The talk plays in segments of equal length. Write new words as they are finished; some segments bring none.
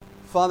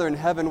Father in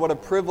heaven, what a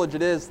privilege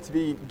it is to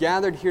be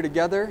gathered here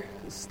together,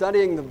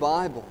 studying the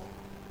Bible.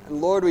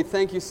 And Lord, we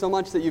thank you so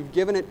much that you've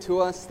given it to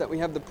us, that we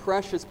have the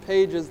precious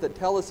pages that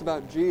tell us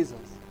about Jesus.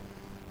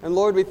 And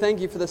Lord, we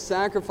thank you for the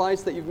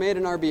sacrifice that you've made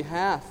in our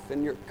behalf,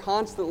 and you're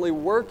constantly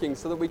working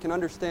so that we can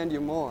understand you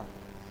more.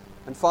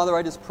 And Father,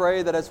 I just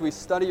pray that as we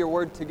study your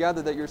word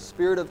together, that your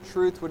Spirit of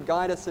truth would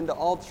guide us into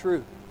all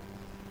truth.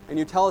 And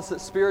you tell us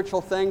that spiritual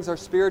things are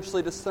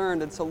spiritually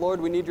discerned, and so Lord,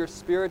 we need your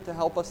Spirit to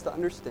help us to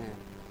understand.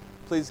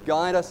 Please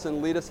guide us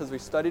and lead us as we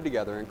study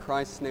together. In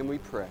Christ's name we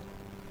pray.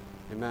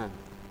 Amen.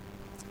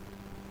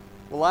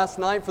 Well, last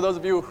night, for those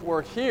of you who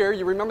were here,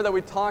 you remember that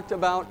we talked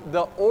about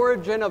the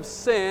origin of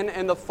sin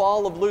and the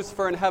fall of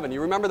Lucifer in heaven.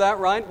 You remember that,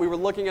 right? We were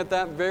looking at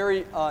that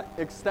very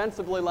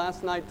extensively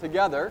last night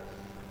together.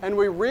 And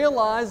we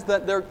realized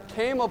that there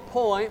came a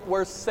point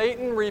where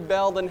Satan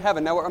rebelled in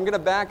heaven. Now, I'm going to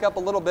back up a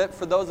little bit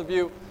for those of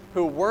you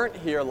who weren't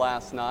here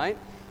last night.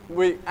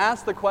 We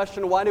asked the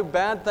question, why do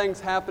bad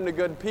things happen to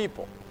good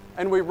people?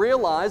 And we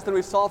realized and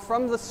we saw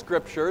from the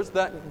Scriptures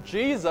that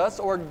Jesus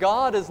or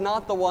God is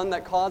not the one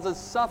that causes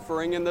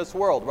suffering in this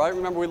world, right?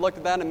 Remember we looked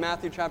at that in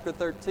Matthew chapter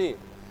 13.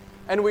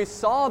 And we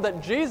saw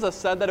that Jesus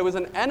said that it was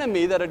an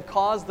enemy that had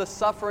caused the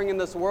suffering in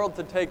this world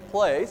to take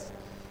place.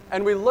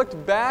 And we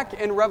looked back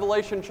in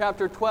Revelation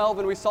chapter 12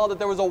 and we saw that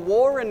there was a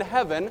war in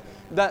heaven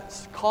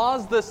that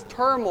caused this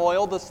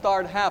turmoil to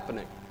start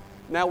happening.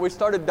 Now we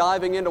started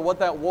diving into what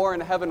that war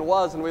in heaven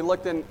was, and we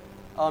looked in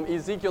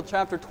Ezekiel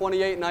chapter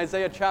 28 and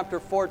Isaiah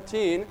chapter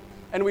 14,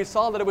 and we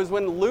saw that it was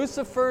when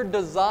Lucifer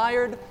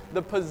desired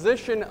the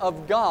position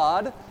of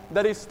God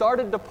that he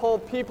started to pull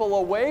people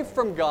away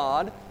from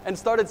God and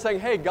started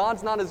saying, hey,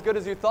 God's not as good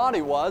as you thought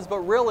he was, but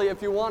really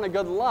if you want a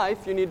good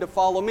life, you need to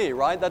follow me,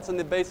 right? That's in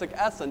the basic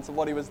essence of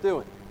what he was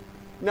doing.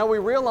 Now we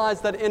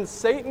realize that in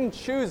Satan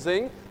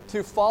choosing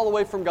to fall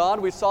away from God,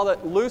 we saw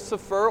that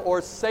Lucifer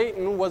or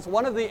Satan was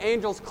one of the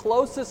angels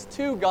closest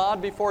to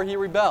God before he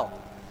rebelled.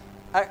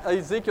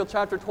 Ezekiel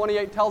chapter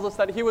 28 tells us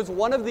that he was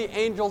one of the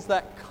angels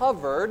that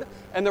covered,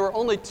 and there were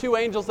only two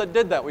angels that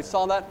did that. We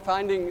saw that,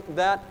 finding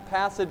that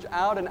passage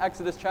out in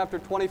Exodus chapter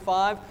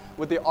 25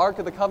 with the Ark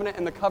of the Covenant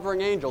and the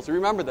covering angels. You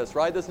remember this,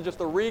 right? This is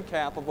just a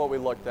recap of what we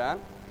looked at.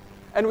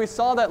 And we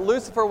saw that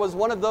Lucifer was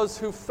one of those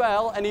who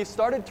fell, and he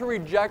started to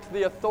reject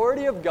the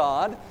authority of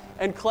God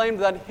and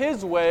claimed that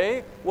his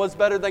way was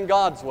better than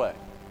God's way.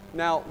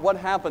 Now, what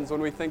happens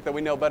when we think that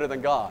we know better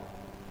than God?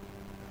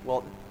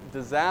 Well,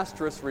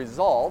 disastrous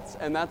results,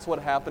 and that's what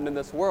happened in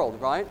this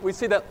world, right? We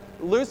see that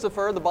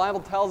Lucifer, the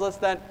Bible tells us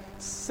that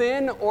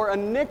sin or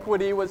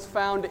iniquity was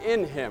found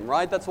in him,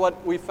 right? That's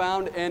what we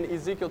found in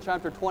Ezekiel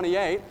chapter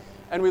 28.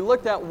 And we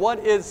looked at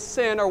what is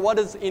sin or what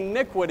is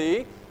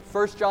iniquity.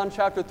 1 John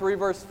chapter 3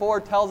 verse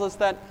 4 tells us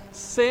that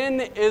sin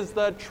is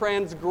the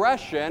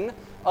transgression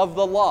of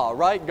the law,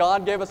 right?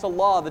 God gave us a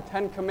law, the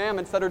 10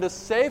 commandments, that are to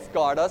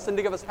safeguard us and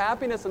to give us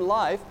happiness in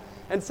life.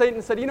 And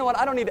Satan said, you know what,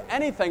 I don't need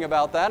anything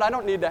about that. I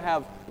don't need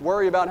to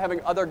worry about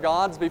having other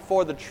gods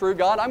before the true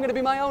God. I'm going to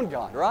be my own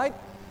God, right?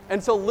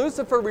 And so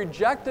Lucifer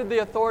rejected the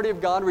authority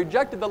of God,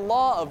 rejected the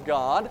law of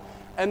God,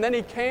 and then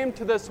he came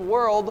to this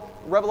world.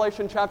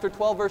 Revelation chapter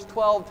 12, verse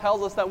 12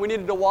 tells us that we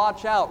needed to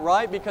watch out,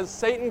 right? Because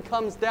Satan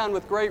comes down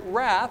with great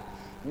wrath,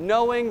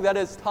 knowing that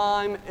his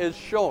time is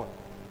short.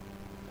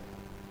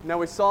 Now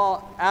we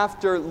saw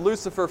after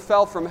Lucifer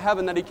fell from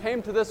heaven that he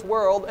came to this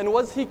world, and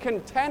was he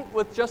content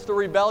with just a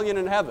rebellion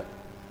in heaven?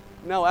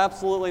 No,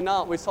 absolutely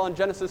not. We saw in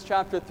Genesis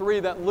chapter 3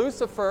 that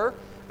Lucifer,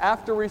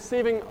 after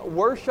receiving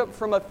worship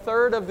from a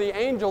third of the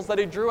angels that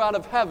he drew out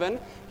of heaven,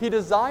 he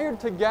desired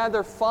to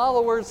gather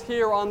followers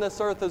here on this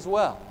earth as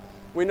well.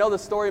 We know the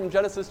story in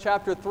Genesis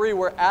chapter 3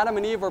 where Adam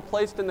and Eve were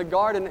placed in the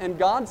garden, and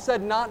God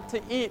said not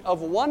to eat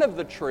of one of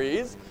the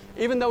trees,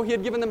 even though he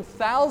had given them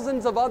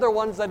thousands of other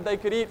ones that they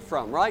could eat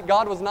from, right?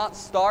 God was not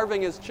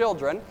starving his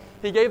children.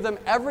 He gave them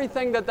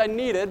everything that they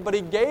needed, but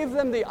he gave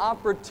them the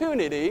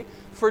opportunity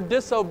for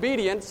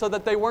disobedience so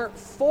that they weren't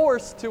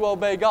forced to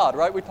obey God,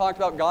 right? We talked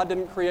about God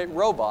didn't create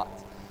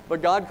robots,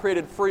 but God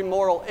created free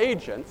moral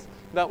agents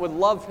that would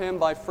love him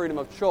by freedom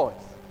of choice.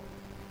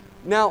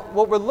 Now,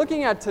 what we're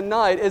looking at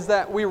tonight is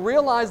that we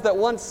realize that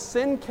once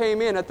sin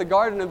came in at the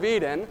Garden of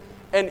Eden,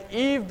 and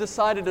Eve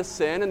decided to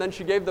sin, and then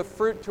she gave the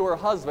fruit to her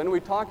husband. We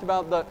talked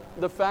about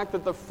the fact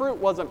that the fruit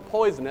wasn't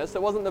poisonous.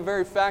 It wasn't the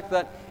very fact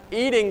that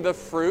eating the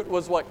fruit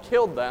was what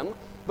killed them,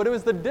 but it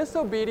was the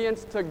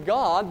disobedience to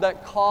God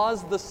that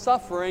caused the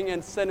suffering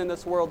and sin in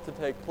this world to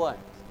take place.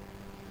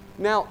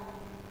 Now,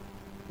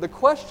 the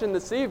question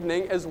this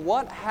evening is,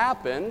 what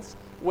happens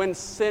when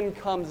sin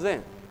comes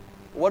in?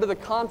 What are the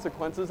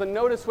consequences? And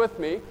notice with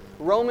me,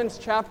 Romans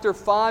chapter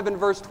 5 and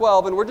verse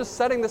 12, and we're just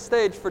setting the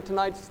stage for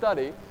tonight's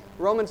study.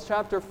 Romans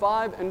chapter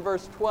 5 and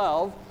verse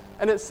 12,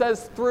 and it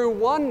says, through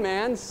one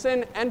man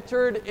sin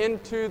entered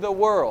into the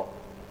world,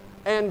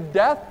 and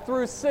death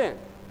through sin.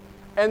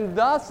 And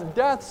thus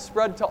death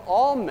spread to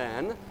all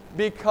men,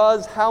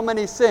 because how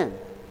many sinned?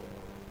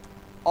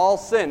 All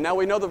sin. Now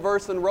we know the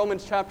verse in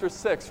Romans chapter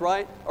 6,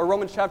 right? Or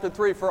Romans chapter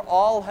 3, for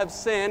all have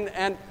sinned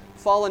and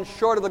fallen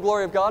short of the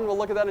glory of God, and we'll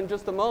look at that in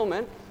just a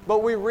moment.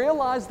 But we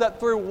realize that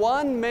through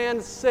one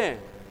man's sin,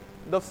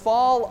 the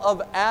fall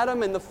of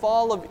Adam and the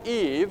fall of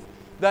Eve,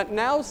 that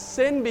now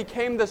sin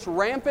became this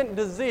rampant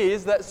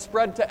disease that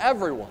spread to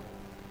everyone.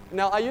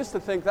 Now, I used to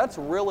think that's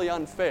really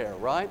unfair,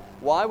 right?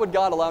 Why would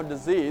God allow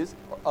disease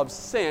of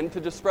sin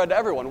to just spread to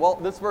everyone? Well,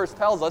 this verse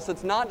tells us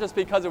it's not just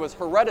because it was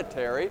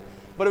hereditary,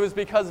 but it was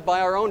because by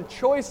our own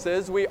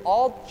choices, we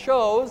all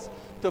chose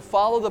to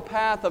follow the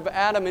path of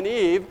Adam and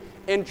Eve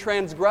in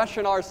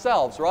transgression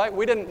ourselves, right?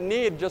 We didn't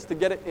need just to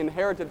get it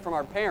inherited from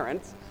our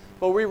parents,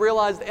 but we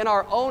realized in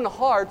our own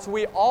hearts,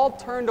 we all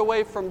turned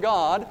away from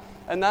God,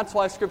 and that's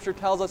why Scripture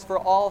tells us, for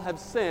all have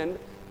sinned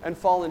and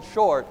fallen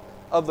short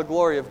of the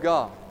glory of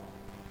God.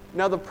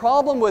 Now, the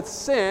problem with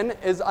sin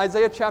is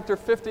Isaiah chapter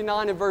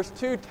 59 and verse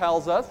 2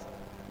 tells us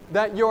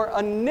that your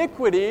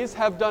iniquities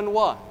have done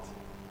what?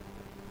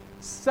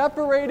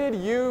 Separated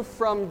you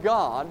from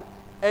God,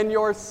 and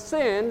your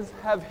sins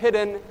have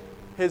hidden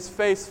His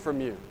face from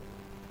you.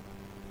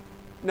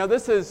 Now,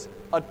 this is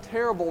a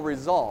terrible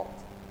result.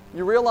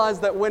 You realize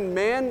that when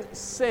man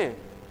sinned,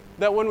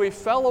 that when we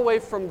fell away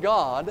from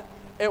God,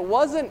 it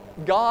wasn't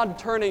God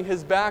turning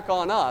His back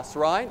on us,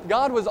 right?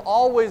 God was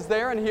always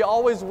there, and He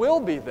always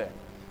will be there.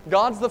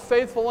 God's the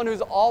faithful one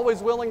who's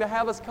always willing to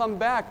have us come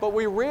back, but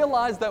we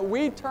realize that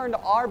we turned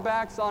our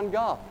backs on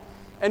God.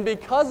 And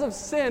because of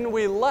sin,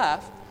 we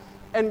left,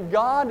 and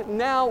God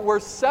now, we're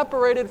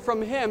separated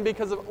from Him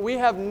because we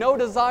have no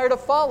desire to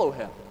follow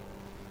Him.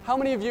 How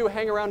many of you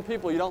hang around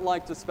people you don't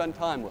like to spend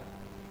time with?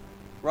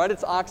 Right?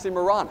 It's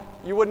oxymoronic.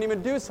 You wouldn't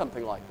even do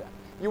something like that.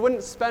 You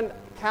wouldn't spend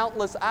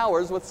countless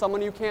hours with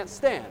someone you can't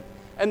stand.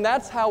 And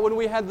that's how when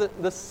we had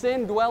the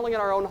sin dwelling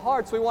in our own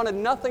hearts, we wanted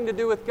nothing to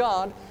do with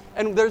God,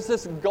 and there's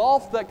this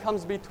gulf that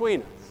comes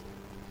between us.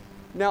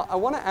 Now, I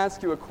want to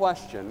ask you a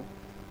question.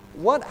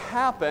 What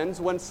happens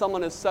when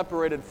someone is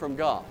separated from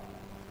God?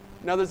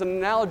 Now, there's an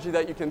analogy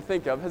that you can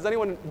think of. Has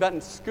anyone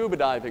been scuba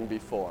diving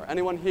before?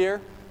 Anyone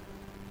here?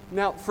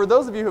 Now, for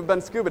those of you who have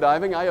been scuba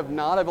diving, I have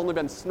not. I've only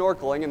been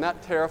snorkeling, and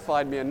that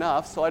terrified me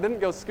enough, so I didn't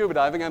go scuba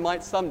diving. I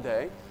might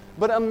someday.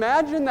 But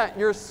imagine that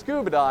you're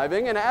scuba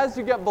diving, and as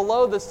you get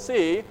below the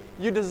sea,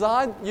 you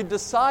decide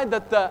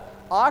that the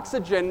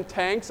oxygen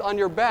tanks on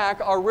your back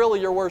are really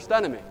your worst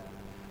enemy.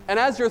 And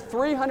as you're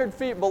 300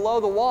 feet below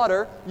the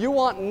water, you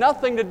want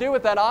nothing to do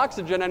with that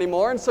oxygen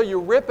anymore, and so you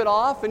rip it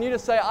off, and you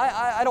just say,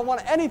 I don't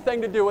want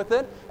anything to do with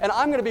it, and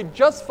I'm going to be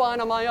just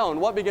fine on my own.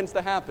 What begins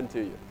to happen to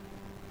you?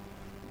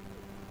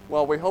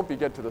 Well, we hope you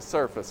get to the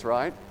surface,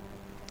 right?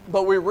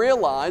 But we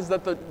realize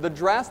that the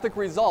drastic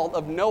result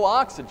of no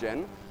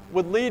oxygen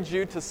would lead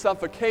you to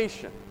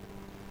suffocation.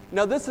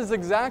 Now, this is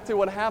exactly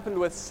what happened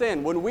with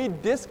sin. When we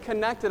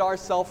disconnected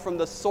ourselves from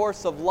the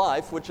source of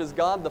life, which is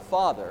God the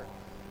Father,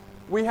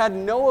 we had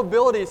no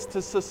abilities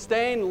to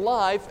sustain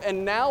life,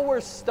 and now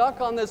we're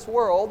stuck on this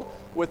world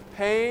with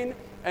pain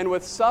and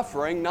with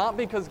suffering, not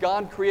because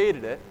God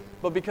created it,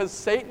 but because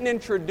Satan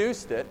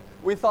introduced it.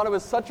 We thought it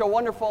was such a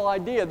wonderful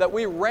idea that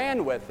we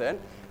ran with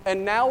it,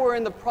 and now we're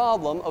in the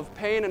problem of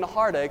pain and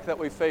heartache that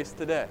we face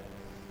today.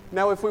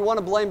 Now, if we want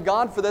to blame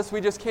God for this,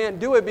 we just can't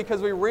do it because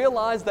we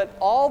realize that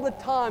all the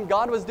time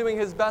God was doing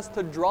His best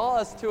to draw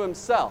us to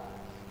Himself.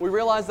 We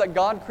realize that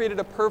God created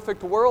a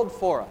perfect world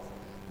for us.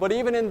 But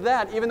even in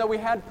that, even though we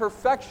had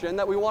perfection,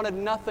 that we wanted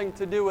nothing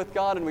to do with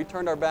God and we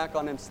turned our back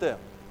on Him still.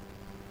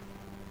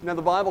 Now,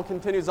 the Bible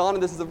continues on,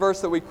 and this is a verse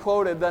that we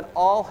quoted, that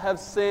all have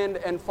sinned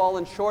and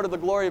fallen short of the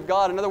glory of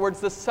God. In other words,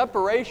 this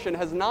separation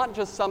has not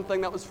just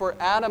something that was for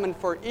Adam and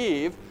for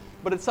Eve,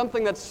 but it's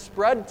something that's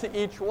spread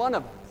to each one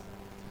of us.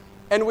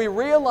 And we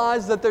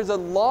realize that there's a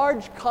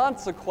large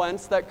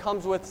consequence that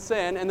comes with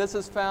sin, and this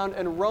is found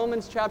in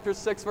Romans chapter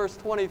 6, verse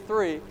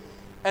 23.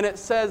 And it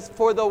says,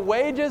 for the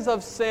wages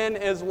of sin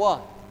is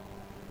what?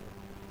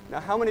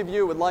 Now, how many of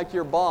you would like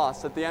your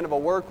boss at the end of a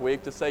work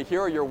week to say, here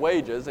are your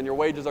wages, and your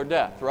wages are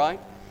death, right?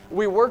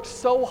 We work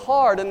so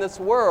hard in this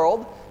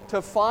world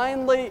to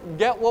finally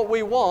get what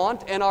we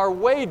want, and our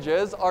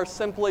wages are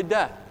simply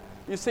death.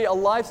 You see, a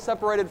life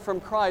separated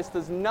from Christ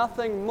is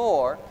nothing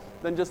more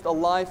than just a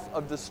life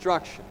of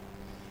destruction.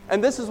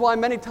 And this is why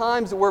many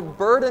times we're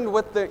burdened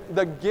with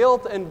the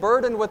guilt and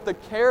burdened with the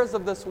cares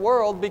of this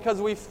world, because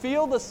we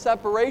feel the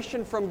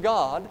separation from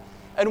God,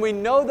 and we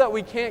know that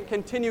we can't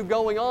continue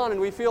going on,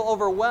 and we feel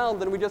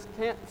overwhelmed, and we just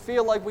can't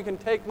feel like we can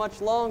take much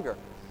longer.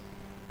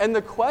 And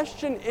the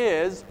question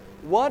is,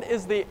 what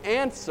is the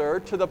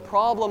answer to the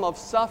problem of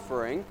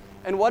suffering,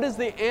 and what is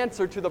the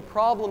answer to the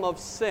problem of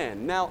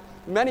sin? Now,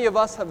 many of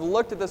us have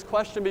looked at this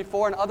question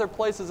before in other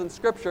places in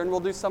Scripture, and we'll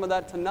do some of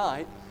that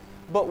tonight.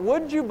 But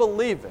would you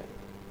believe it,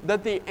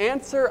 that the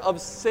answer of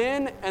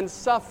sin and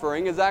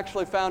suffering is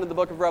actually found in the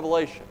book of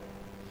Revelation?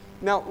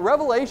 Now,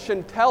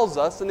 Revelation tells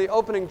us in the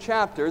opening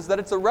chapters that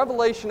it's a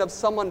revelation of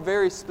someone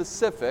very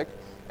specific,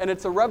 and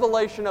it's a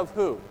revelation of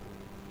who?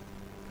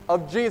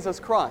 Of Jesus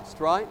Christ,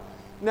 right?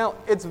 Now,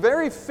 it's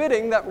very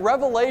fitting that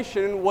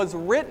Revelation was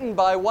written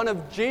by one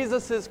of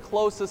Jesus'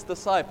 closest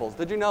disciples.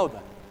 Did you know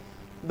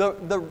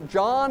that?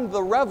 John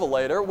the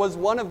Revelator was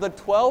one of the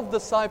 12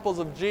 disciples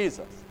of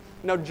Jesus.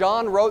 Now,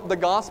 John wrote the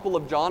Gospel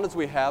of John as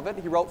we have it.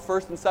 He wrote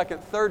 1st and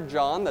 2nd, 3rd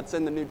John, that's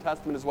in the New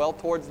Testament as well,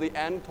 towards the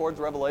end, towards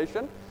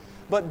Revelation.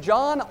 But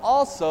John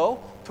also,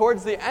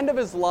 towards the end of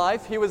his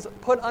life, he was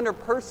put under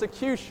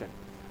persecution.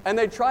 And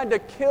they tried to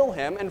kill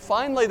him, and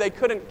finally they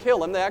couldn't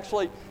kill him. They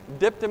actually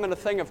dipped him in a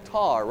thing of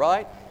tar,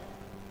 right?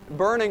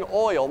 Burning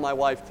oil, my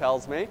wife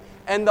tells me.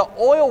 And the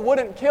oil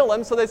wouldn't kill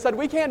him, so they said,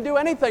 we can't do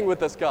anything with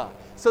this guy.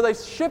 So they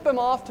ship him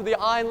off to the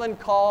island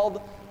called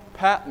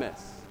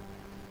Patmos.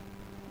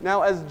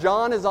 Now, as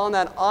John is on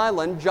that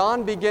island,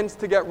 John begins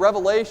to get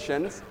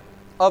revelations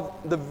of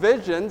the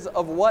visions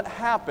of what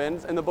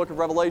happens in the book of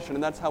Revelation,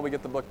 and that's how we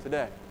get the book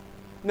today.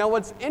 Now,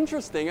 what's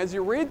interesting, as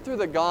you read through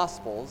the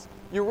Gospels,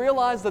 you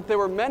realize that there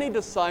were many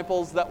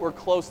disciples that were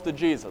close to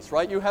Jesus,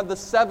 right? You have the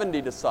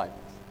 70 disciples,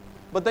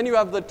 but then you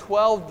have the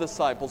 12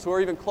 disciples who are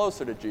even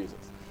closer to Jesus.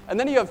 And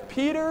then you have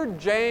Peter,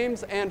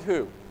 James, and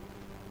who?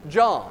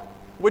 John,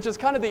 which is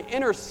kind of the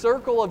inner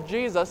circle of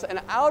Jesus. And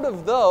out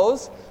of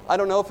those, I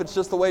don't know if it's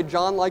just the way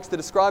John likes to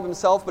describe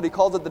himself, but he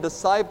calls it the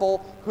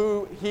disciple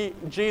who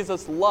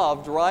Jesus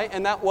loved, right?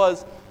 And that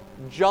was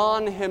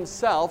John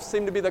himself,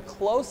 seemed to be the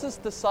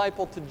closest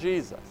disciple to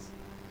Jesus.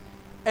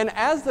 And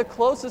as the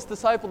closest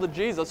disciple to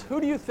Jesus,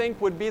 who do you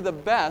think would be the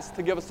best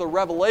to give us a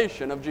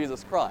revelation of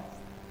Jesus Christ?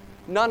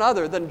 None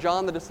other than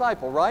John the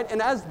disciple, right?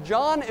 And as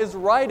John is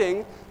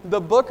writing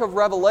the book of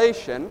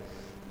Revelation,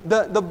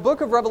 the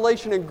book of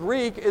Revelation in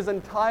Greek is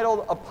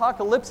entitled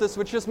Apocalypsis,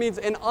 which just means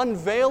an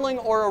unveiling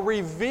or a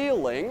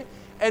revealing.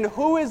 And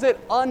who is it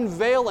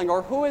unveiling,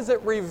 or who is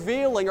it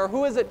revealing, or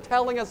who is it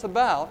telling us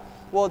about?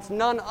 Well, it's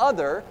none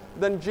other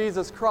than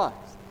Jesus Christ.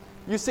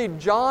 You see,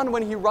 John,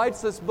 when he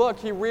writes this book,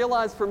 he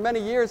realized for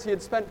many years he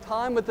had spent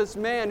time with this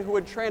man who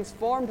had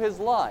transformed his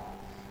life.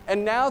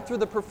 And now, through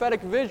the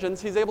prophetic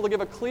visions, he's able to give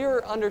a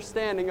clearer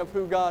understanding of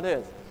who God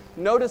is.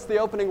 Notice the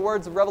opening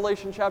words of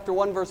Revelation chapter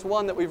 1, verse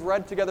 1 that we've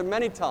read together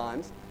many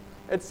times.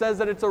 It says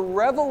that it's a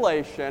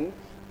revelation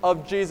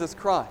of Jesus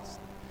Christ.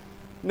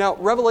 Now,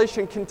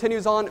 Revelation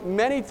continues on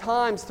many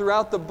times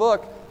throughout the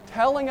book,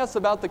 telling us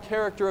about the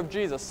character of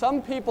Jesus.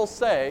 Some people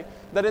say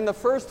that in the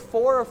first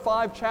 4 or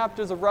 5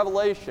 chapters of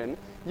Revelation,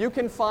 you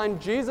can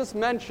find Jesus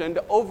mentioned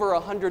over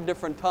 100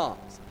 different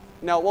times.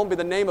 Now, it won't be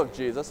the name of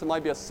Jesus. It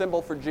might be a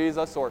symbol for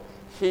Jesus, or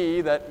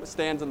he that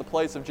stands in the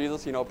place of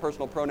Jesus, a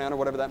personal pronoun or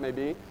whatever that may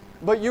be.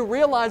 But you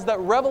realize that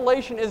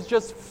Revelation is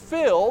just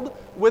filled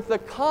with the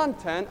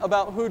content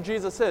about who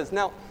Jesus is.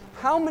 Now,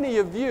 how many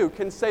of you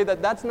can say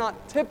that that's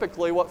not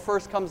typically what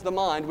first comes to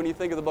mind when you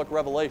think of the book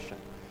Revelation?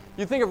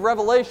 You think of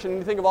Revelation and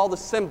you think of all the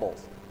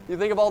symbols. You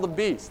think of all the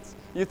beasts.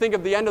 You think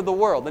of the end of the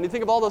world. And you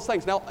think of all those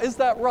things. Now, is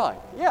that right?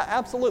 Yeah,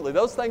 absolutely.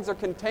 Those things are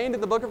contained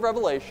in the book of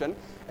Revelation.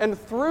 And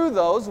through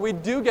those, we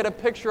do get a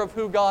picture of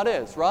who God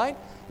is, right?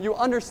 You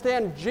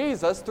understand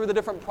Jesus through the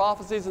different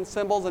prophecies and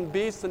symbols and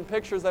beasts and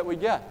pictures that we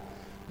get.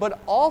 But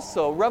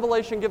also,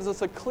 Revelation gives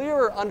us a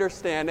clearer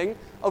understanding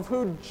of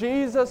who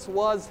Jesus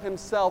was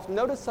himself.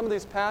 Notice some of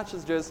these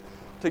passages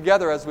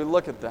together as we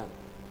look at them.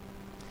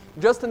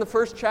 Just in the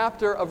first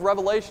chapter of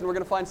Revelation, we're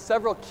going to find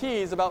several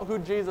keys about who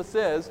Jesus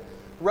is.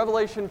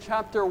 Revelation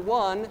chapter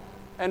 1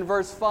 and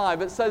verse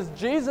 5. It says,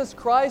 Jesus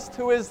Christ,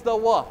 who is the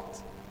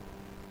what?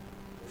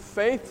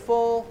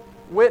 Faithful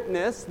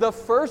witness, the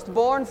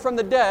firstborn from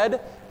the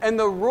dead, and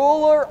the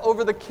ruler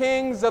over the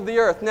kings of the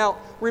earth. Now,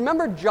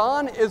 remember,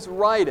 John is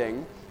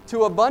writing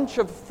to a bunch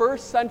of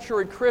first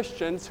century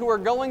Christians who are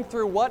going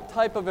through what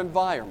type of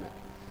environment?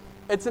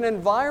 It's an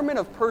environment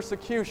of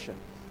persecution.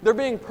 They're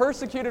being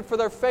persecuted for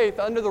their faith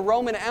under the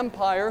Roman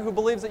Empire, who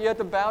believes that you have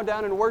to bow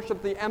down and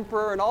worship the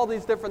emperor and all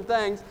these different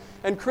things.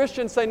 And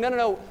Christians say,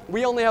 no,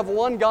 we only have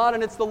one God,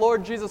 and it's the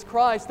Lord Jesus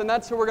Christ, and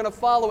that's who we're going to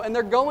follow. And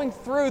they're going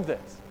through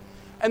this.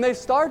 And they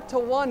start to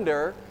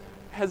wonder,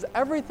 has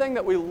everything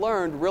that we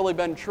learned really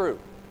been true?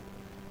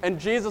 And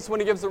Jesus, when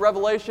he gives the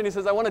revelation, he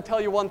says, I want to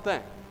tell you one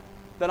thing,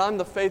 that I'm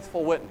the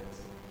faithful witness.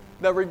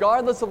 That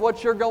regardless of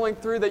what you're going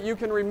through, that you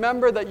can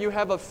remember that you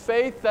have a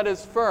faith that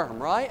is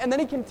firm, right? And then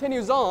he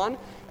continues on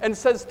and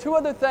says 2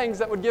 other things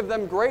that would give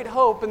them great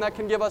hope and that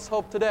can give us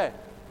hope today.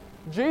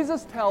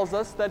 Jesus tells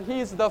us that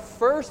he's the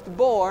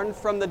firstborn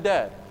from the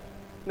dead.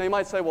 Now you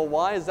might say, well,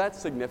 why is that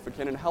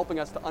significant in helping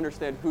us to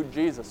understand who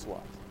Jesus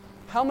was?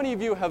 How many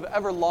of you have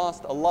ever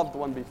lost a loved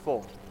one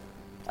before?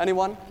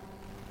 Anyone?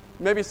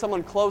 Maybe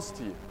someone close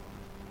to you.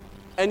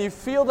 And you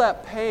feel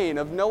that pain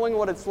of knowing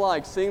what it's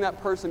like, seeing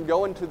that person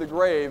go into the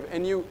grave,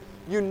 and you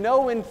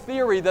know in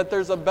theory that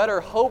there's a better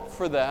hope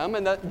for them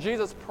and that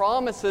Jesus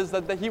promises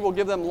that he will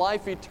give them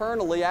life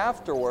eternally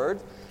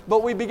afterwards,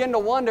 but we begin to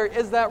wonder,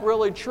 is that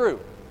really true?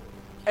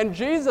 And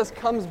Jesus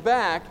comes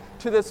back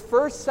to this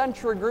first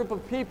century group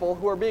of people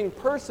who are being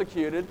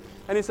persecuted,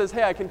 and he says,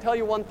 hey, I can tell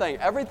you one thing.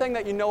 Everything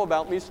that you know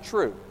about me is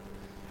true.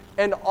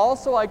 And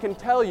also I can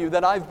tell you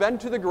that I've been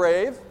to the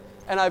grave,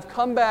 and I've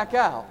come back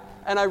out.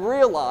 And I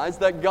realize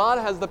that God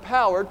has the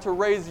power to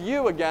raise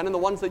you again and the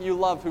ones that you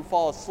love who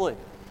fall asleep.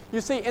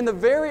 You see, in the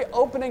very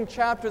opening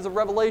chapters of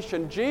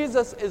Revelation,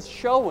 Jesus is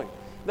showing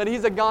that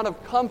he's a God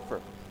of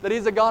comfort, that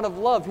he's a God of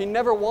love. He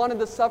never wanted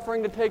the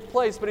suffering to take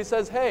place, but he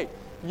says, hey,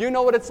 You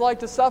know what it's like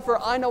to suffer.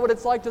 I know what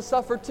it's like to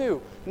suffer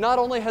too. Not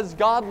only has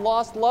God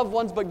lost loved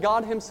ones, but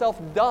God himself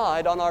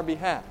died on our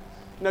behalf.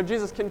 Now,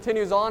 Jesus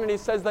continues on and he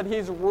says that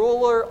he's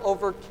ruler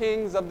over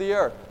kings of the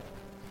earth.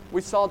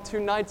 We saw 2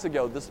 nights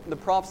ago the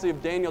prophecy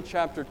of Daniel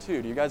chapter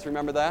 2. Do you guys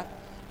remember that?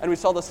 And we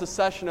saw the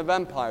secession of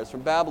empires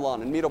from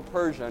Babylon and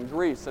Medo-Persia and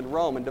Greece and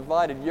Rome and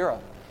divided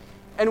Europe.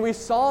 And we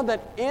saw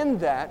that in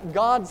that,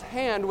 God's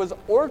hand was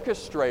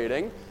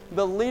orchestrating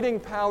the leading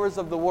powers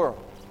of the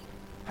world.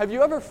 Have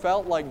you ever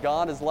felt like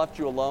God has left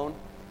you alone?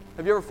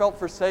 Have you ever felt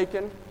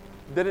forsaken?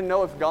 Didn't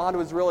know if God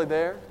was really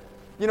there?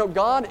 You know,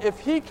 God, if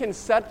he can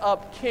set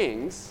up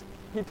kings,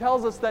 he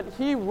tells us that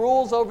he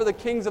rules over the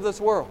kings of this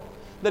world,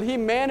 that he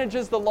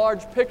manages the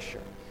large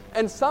picture.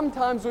 And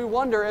sometimes we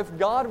wonder if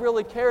God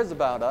really cares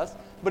about us,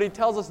 but he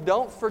tells us,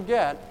 don't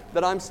forget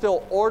that I'm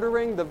still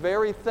ordering the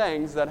very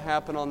things that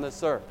happen on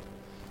this earth.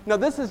 Now,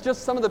 this is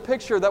just some of the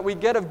picture that we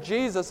get of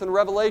Jesus in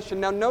Revelation.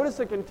 Now, notice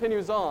it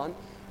continues on,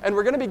 and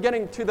we're going to be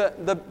getting to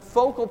the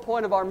focal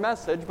point of our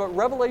message, but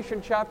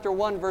Revelation chapter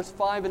 1, verse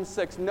 5 and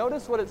 6.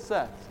 Notice what it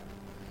says.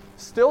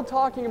 Still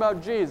talking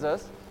about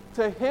Jesus,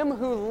 to him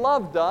who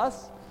loved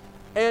us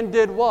and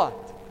did what?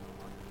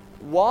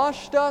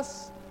 Washed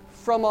us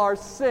from our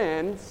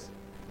sins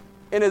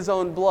in his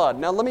own blood.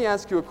 Now, let me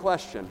ask you a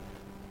question.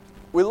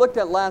 We looked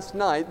at last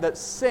night that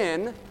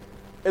sin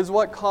is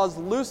what caused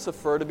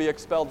Lucifer to be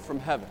expelled from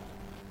heaven.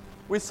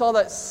 We saw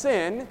that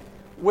sin,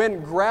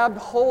 when grabbed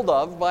hold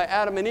of by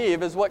Adam and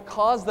Eve, is what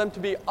caused them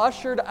to be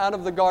ushered out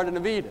of the Garden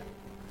of Eden.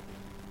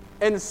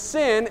 And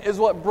sin is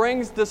what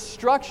brings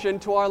destruction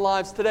to our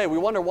lives today. We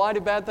wonder, why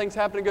do bad things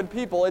happen to good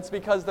people? It's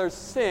because there's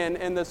sin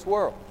in this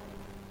world.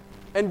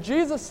 And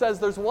Jesus says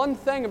there's one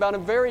thing about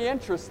him very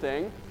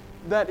interesting,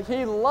 that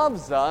he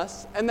loves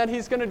us and that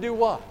he's going to do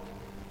what?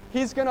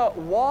 He's going to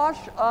wash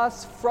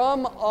us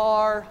from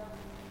our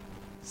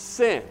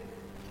sin.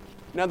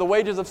 Now, the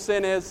wages of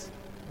sin is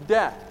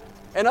death.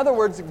 In other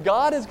words,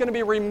 God is going to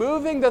be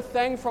removing the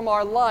thing from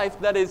our life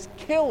that is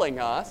killing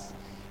us.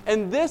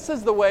 And this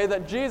is the way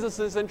that Jesus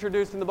is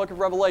introduced in the book of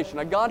Revelation.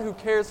 A God who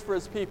cares for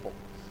his people.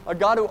 A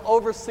God who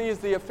oversees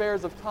the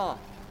affairs of time.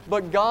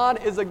 But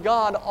God is a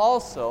God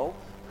also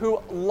who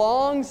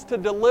longs to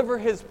deliver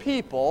his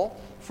people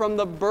from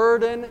the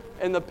burden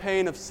and the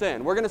pain of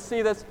sin. We're going to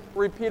see this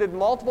repeated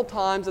multiple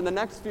times in the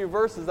next few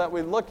verses that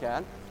we look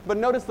at. But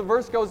notice the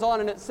verse goes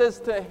on and it says,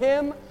 to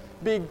him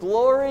be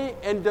glory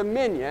and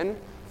dominion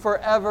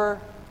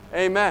forever.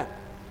 Amen.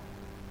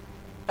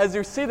 As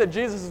you see that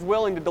Jesus is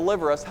willing to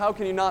deliver us, how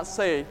can you not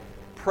say,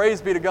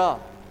 praise be to God?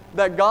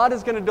 That God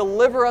is going to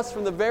deliver us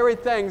from the very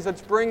things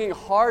that's bringing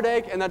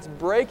heartache and that's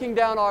breaking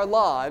down our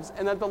lives,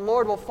 and that the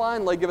Lord will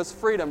finally give us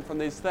freedom from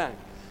these things.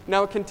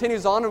 Now it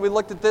continues on, and we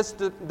looked at this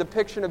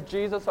depiction of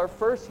Jesus our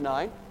first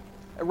night.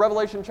 In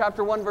Revelation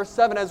chapter 1, verse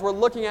 7, as we're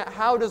looking at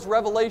how does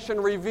Revelation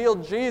reveal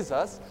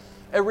Jesus,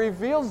 it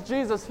reveals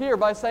Jesus here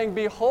by saying,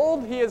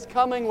 behold, he is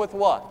coming with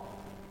what?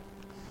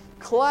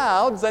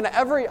 Clouds, and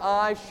every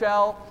eye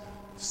shall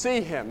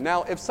see him.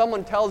 Now, if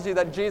someone tells you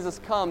that Jesus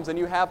comes and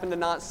you happen to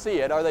not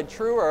see it, are they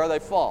true or are they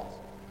false?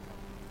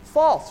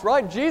 False,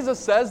 right? Jesus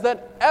says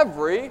that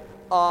every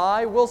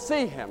eye will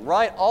see him,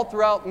 right? All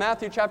throughout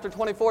Matthew chapter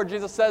 24,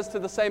 Jesus says to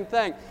the same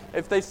thing.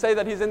 If they say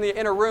that he's in the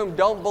inner room,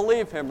 don't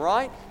believe him,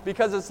 right?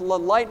 Because as the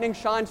lightning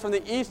shines from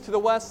the east to the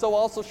west, so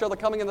also shall the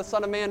coming of the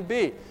Son of Man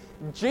be.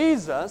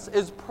 Jesus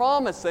is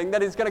promising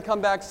that he's going to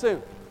come back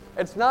soon.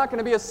 It's not going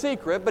to be a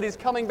secret, but he's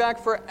coming back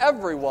for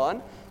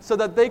everyone so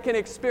that they can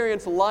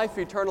experience life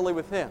eternally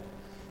with him.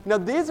 Now,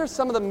 these are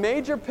some of the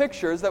major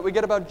pictures that we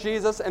get about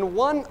Jesus, and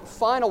one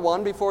final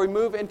one before we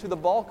move into the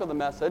bulk of the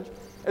message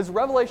is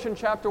Revelation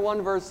chapter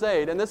 1, verse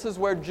 8, and this is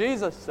where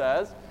Jesus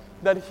says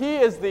that he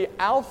is the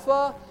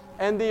Alpha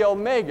and the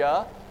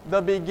Omega,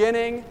 the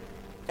beginning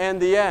and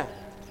the end.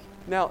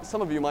 Now,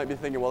 some of you might be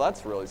thinking, well,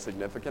 that's really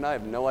significant. I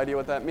have no idea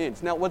what that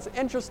means. Now, what's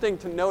interesting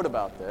to note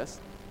about this,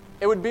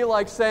 it would be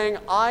like saying,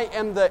 I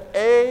am the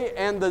A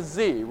and the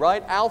Z,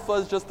 right? Alpha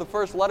is just the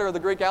first letter of the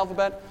Greek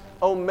alphabet.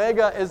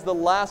 Omega is the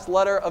last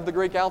letter of the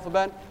Greek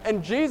alphabet.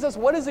 And Jesus,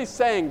 what is he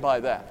saying by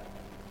that?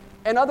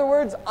 In other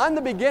words, I'm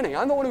the beginning.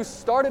 I'm the one who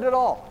started it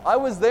all. I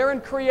was there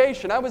in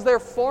creation. I was there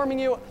forming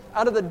you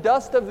out of the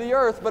dust of the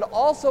earth, but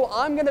also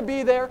I'm going to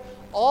be there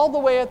all the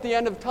way at the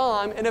end of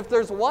time. And if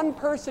there's one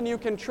person you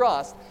can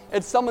trust,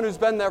 it's someone who's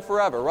been there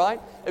forever,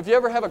 right? If you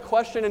ever have a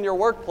question in your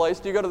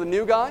workplace, do you go to the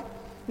new guy?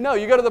 No,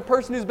 you go to the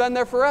person who's been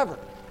there forever.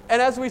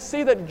 And as we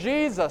see that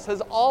Jesus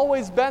has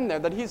always been there,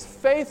 that he's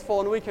faithful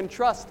and we can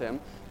trust him,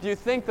 do you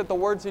think that the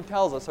words he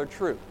tells us are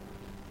true?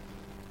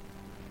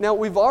 Now,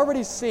 we've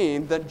already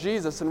seen that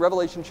Jesus in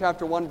Revelation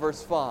chapter 1,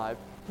 verse 5,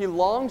 he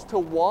longs to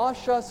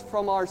wash us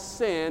from our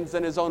sins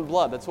in his own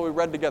blood. That's what we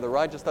read together,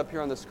 right? Just up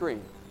here on the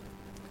screen.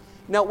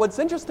 Now, what's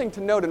interesting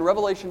to note in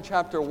Revelation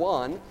chapter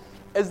 1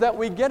 is that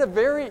we get a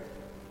very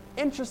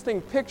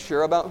interesting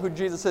picture about who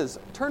Jesus is.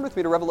 Turn with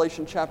me to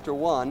Revelation chapter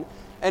 1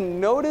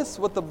 and notice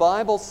what the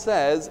Bible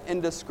says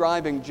in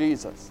describing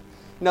Jesus.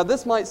 Now,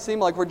 this might seem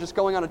like we're just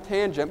going on a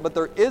tangent, but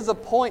there is a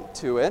point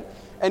to it,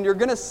 and you're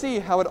going to see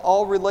how it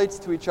all relates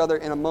to each other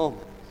in a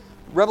moment.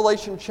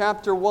 Revelation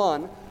chapter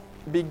 1,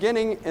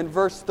 beginning in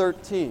verse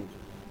 13.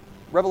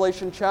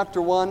 Revelation chapter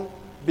 1,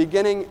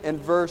 beginning in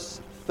verse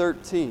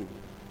 13.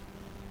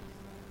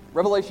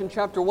 Revelation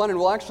chapter 1, and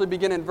we'll actually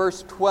begin in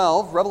verse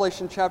 12.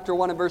 Revelation chapter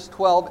 1 and verse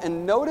 12,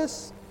 and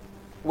notice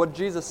what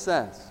Jesus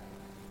says.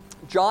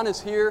 John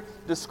is here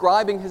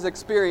describing his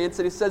experience,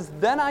 and he says,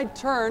 "Then I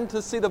turned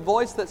to see the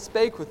voice that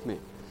spake with me.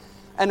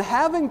 And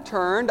having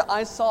turned,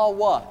 I saw"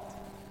 what?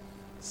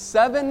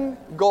 7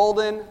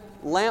 golden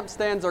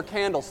lampstands or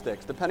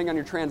candlesticks, depending on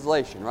your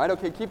translation, right?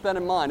 Okay, keep that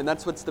in mind, and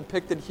that's what's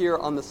depicted here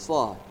on the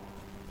slide.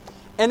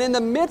 "And in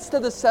the midst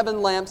of the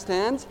 7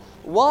 lampstands,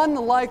 one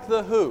like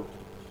the" who?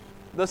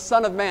 The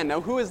Son of Man.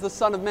 Now, who is the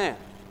Son of Man?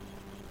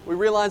 We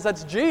realize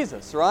that's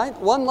Jesus, right?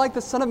 "One like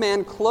the Son of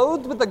Man,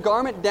 clothed with the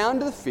garment down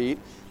to the feet,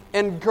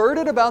 and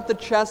girded about the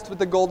chest with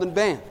the golden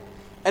band."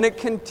 And it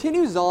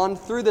continues on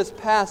through this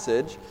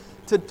passage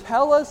to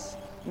tell us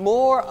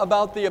more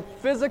about the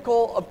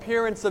physical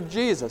appearance of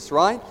Jesus,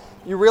 right?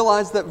 You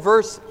realize that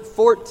verse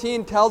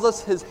 14 tells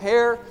us his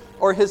hair,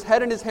 or his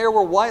head and his hair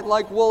were white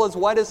like wool, as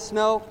white as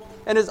snow,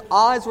 and his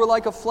eyes were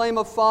like a flame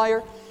of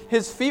fire.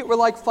 His feet were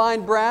like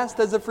fine brass,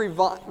 as if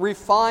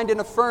refined in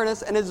a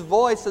furnace, and his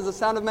voice as the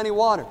sound of many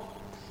waters.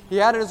 He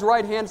had in his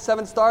right hand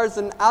 7 stars,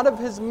 and out of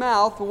his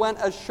mouth went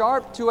a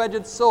sharp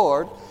 2-edged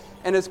sword,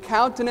 and his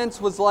countenance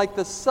was like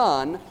the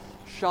sun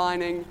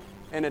shining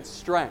in its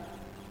strength.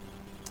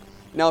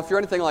 Now, if you're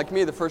anything like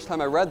me, the first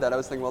time I read that, I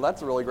was thinking, well,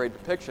 that's a really great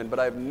depiction, but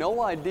I have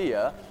no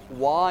idea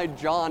why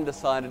John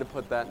decided to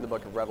put that in the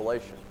book of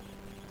Revelation.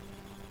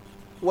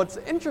 What's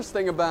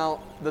interesting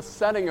about the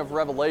setting of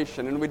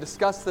Revelation, and we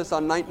discussed this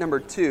on night number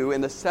 2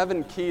 in the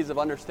 7 keys of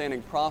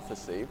understanding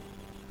prophecy,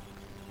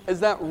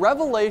 is that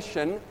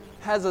Revelation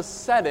has a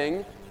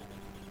setting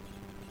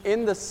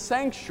in the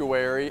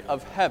sanctuary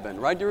of heaven,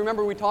 right? Do you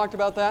remember we talked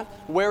about that?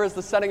 Where is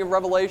the setting of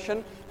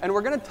Revelation? And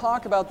we're going to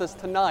talk about this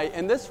tonight,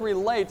 and this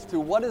relates to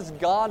what is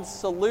God's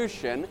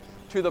solution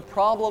to the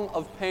problem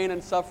of pain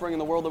and suffering in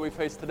the world that we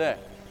face today.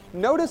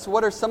 Notice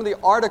what are some of the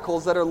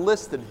articles that are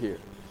listed here.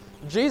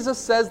 Jesus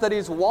says that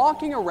he's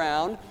walking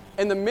around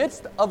in the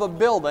midst of a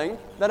building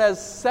that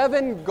has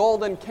 7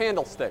 golden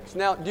candlesticks.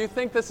 Now, do you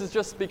think this is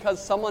just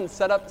because someone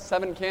set up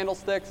 7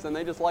 candlesticks and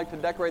they just like to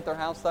decorate their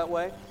house that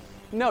way?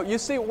 No, you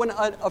see, when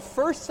a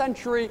first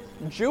century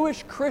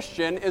Jewish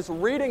Christian is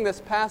reading this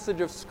passage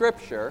of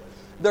Scripture,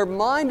 their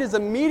mind is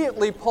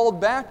immediately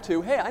pulled back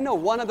to, hey, I know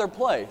one other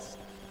place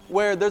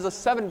where there's a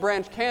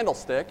 7-branch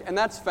candlestick, and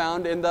that's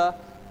found in the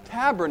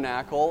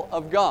tabernacle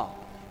of God.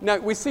 Now,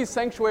 we see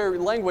sanctuary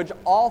language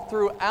all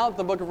throughout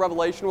the book of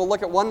Revelation. We'll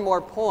look at one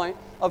more point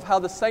of how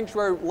the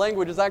sanctuary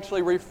language is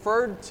actually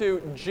referred to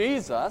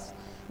Jesus,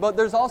 but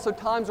there's also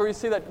times where you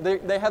see that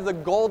they have the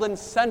golden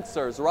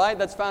censers, right?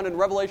 That's found in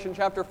Revelation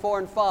chapter 4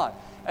 and 5.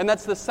 And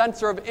that's the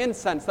censer of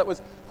incense that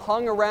was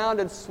hung around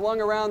and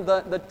swung around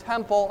the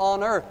temple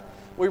on earth.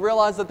 We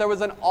realize that there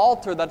was an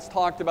altar that's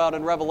talked about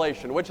in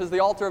Revelation, which is the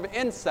altar of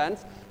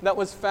incense that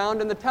was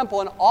found in the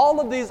temple, and all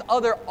of these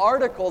other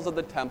articles of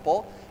the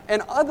temple.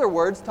 In other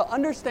words, to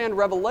understand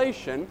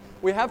Revelation,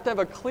 we have to have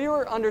a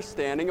clearer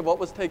understanding of what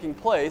was taking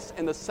place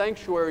in the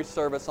sanctuary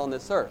service on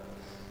this earth.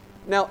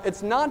 Now,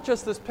 it's not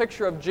just this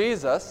picture of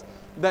Jesus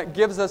that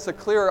gives us a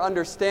clearer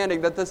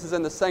understanding that this is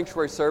in the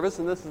sanctuary service,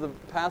 and this is the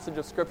passage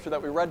of Scripture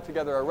that we read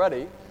together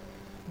already,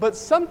 but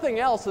something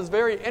else is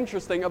very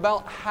interesting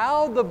about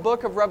how the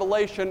book of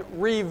Revelation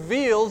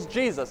reveals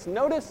Jesus.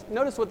 Notice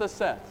what this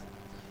says.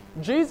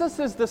 Jesus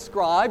is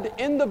described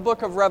in the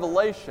book of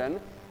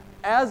Revelation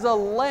as a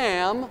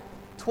lamb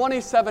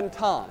 27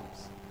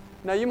 times.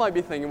 Now, you might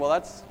be thinking, well,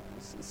 that's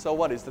so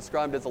what? He's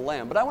described as a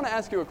lamb. But I want to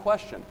ask you a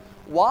question.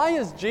 Why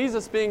is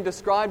Jesus being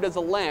described as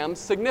a lamb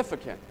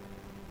significant?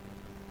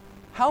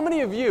 How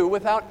many of you,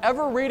 without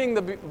ever reading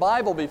the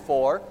Bible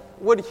before,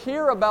 would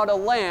hear about a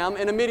lamb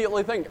and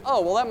immediately think,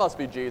 oh, well, that must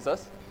be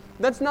Jesus?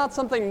 That's not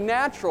something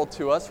natural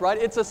to us, right?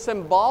 It's a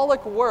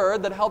symbolic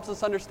word that helps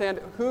us understand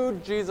who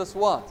Jesus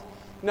was.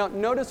 Now,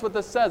 notice what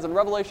this says in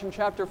Revelation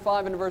chapter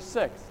 5 and verse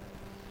 6.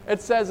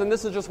 It says, and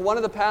this is just one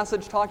of the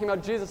passages talking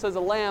about Jesus as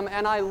a lamb,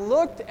 "And I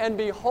looked, and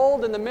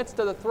behold, in the midst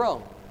of the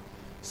throne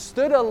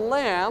stood a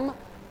lamb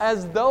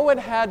as though it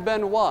had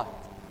been" what?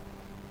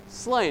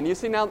 Slain. You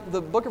see, now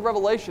the book of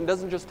Revelation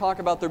doesn't just talk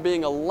about there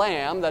being a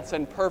lamb that's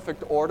in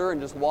perfect order and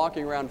just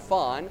walking around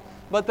fine,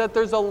 but that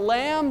there's a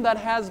lamb that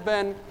has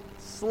been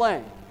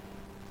slain.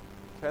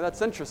 Okay,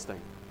 that's interesting.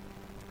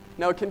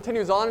 Now it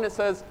continues on and it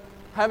says,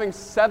 having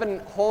 7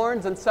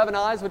 horns and 7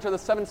 eyes, which are the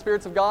 7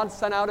 spirits of God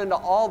sent out into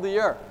all the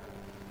earth.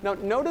 Now,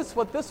 notice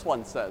what this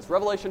one says.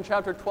 Revelation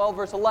chapter 12,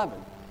 verse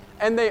 11.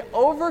 "And they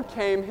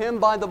overcame him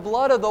by the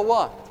blood of the"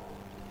 what?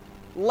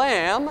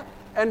 Lamb,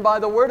 and by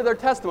the word of their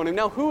testimony.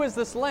 Now, who is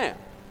this lamb?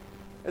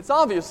 It's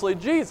obviously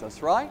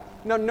Jesus, right?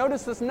 Now,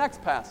 notice this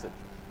next passage.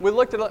 We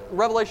looked at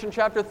Revelation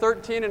chapter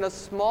 13 in a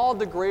small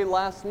degree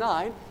last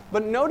night,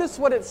 but notice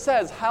what it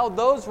says, how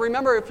those,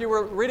 remember if you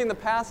were reading the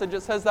passage,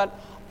 it says that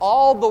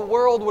all the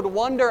world would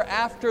wonder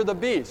after the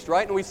beast,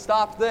 right? And we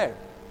stopped there.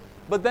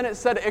 But then it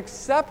said,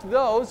 except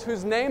those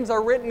whose names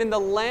are written in the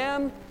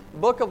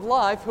book of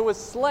life, who was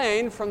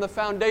slain from the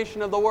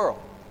foundation of the world.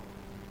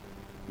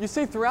 You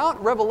see,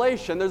 throughout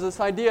Revelation, there's this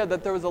idea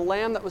that there was a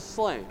lamb that was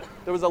slain.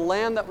 There was a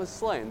lamb that was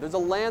slain. There's a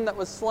lamb that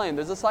was slain.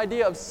 There's this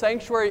idea of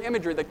sanctuary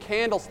imagery, the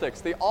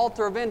candlesticks, the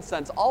altar of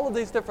incense, all of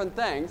these different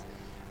things.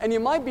 And you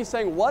might be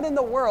saying, what in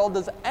the world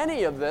does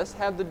any of this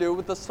have to do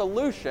with the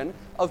solution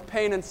of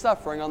pain and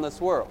suffering on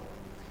this world?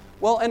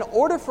 Well, in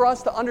order for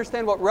us to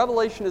understand what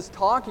Revelation is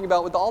talking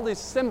about with all these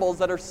symbols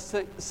that are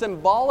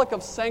symbolic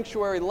of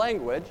sanctuary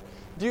language,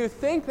 do you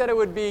think that it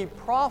would be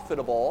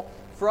profitable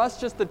for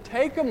us just to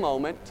take a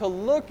moment to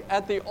look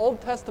at the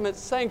Old Testament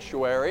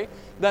sanctuary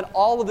that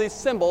all of these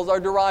symbols are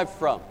derived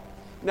from?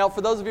 Now, for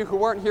those of you who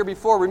weren't here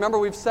before, remember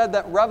we've said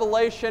that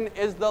Revelation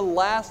is the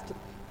last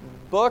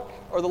book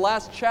or the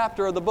last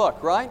chapter of the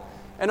book, right?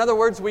 In other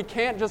words, we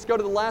can't just go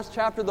to the last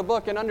chapter of the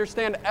book and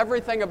understand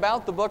everything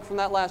about the book from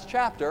that last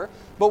chapter,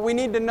 but we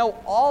need to know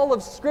all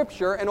of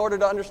Scripture in order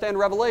to understand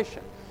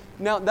Revelation.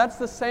 Now, that's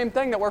the same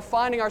thing that we're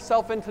finding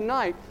ourselves in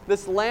tonight.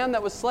 This lamb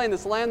that was slain,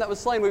 this lamb that was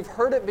slain. We've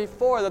heard it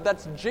before that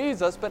that's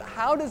Jesus, but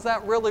how does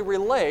that really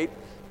relate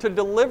to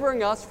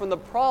delivering us from the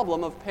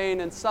problem of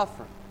pain and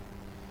suffering?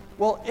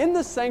 Well, in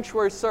the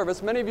sanctuary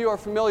service, many of you are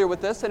familiar with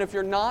this, and if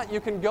you're not,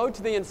 you can go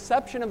to the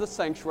inception of the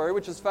sanctuary,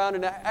 which is found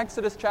in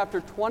Exodus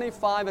chapter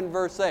 25 and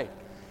verse 8.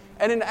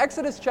 And in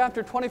Exodus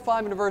chapter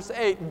 25 and verse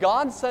 8,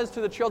 God says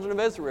to the children of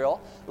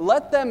Israel,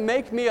 "Let them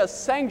make me a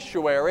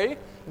sanctuary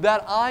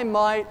that I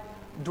might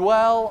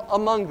dwell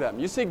among them."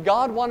 You see,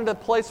 God wanted a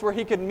place where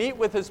He could meet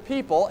with His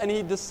people, and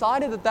He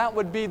decided that that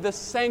would be the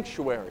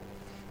sanctuary.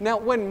 Now,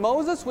 when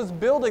Moses was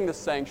building the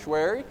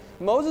sanctuary,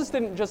 Moses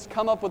didn't just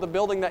come up with a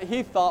building that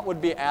he thought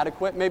would be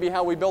adequate, maybe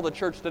how we build a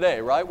church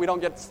today, right? We don't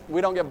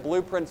get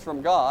blueprints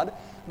from God.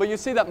 But you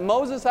see that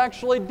Moses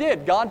actually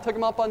did. God took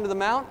him up onto the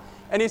mount,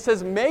 and He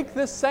says, "Make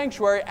this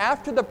sanctuary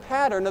after the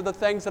pattern of the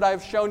things that I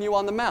have shown you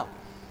on the mount."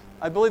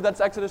 I believe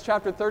that's Exodus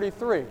chapter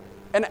 33.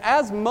 And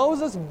as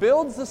Moses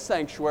builds the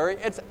sanctuary,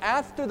 it's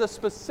after the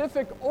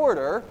specific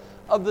order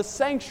of the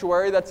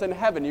sanctuary that's in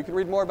heaven. You can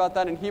read more about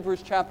that in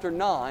Hebrews chapter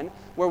 9,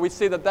 where we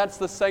see that that's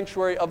the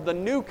sanctuary of the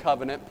new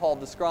covenant, Paul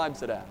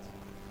describes it as.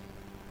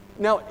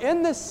 Now,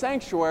 in this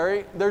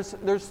sanctuary,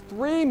 there's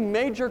three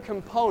major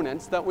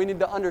components that we need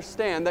to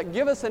understand that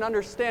give us an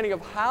understanding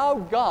of how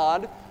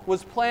God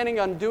was planning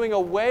on doing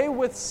away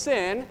with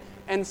sin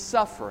and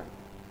suffering.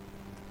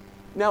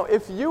 Now,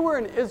 if you were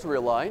an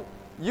Israelite,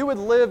 you would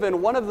live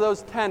in one of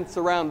those tents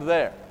around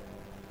there.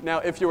 Now,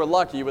 if you were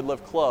lucky, you would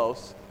live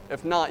close.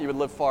 If not, you would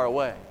live far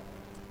away.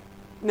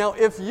 Now,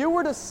 if you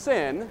were to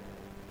sin,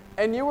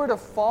 and you were to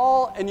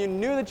fall, and you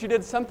knew that you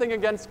did something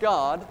against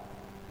God,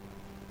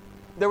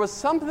 there was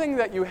something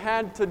that you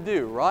had to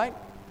do, right?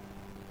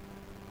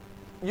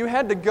 You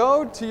had to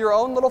go to your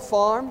own little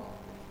farm,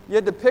 you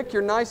had to pick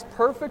your nice,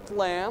 perfect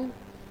lamb,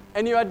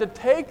 and you had to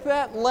take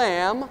that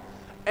lamb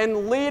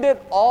and lead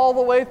it all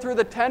the way through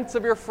the tents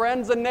of your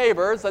friends and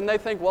neighbors, and they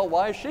think, well,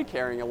 why is she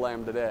carrying a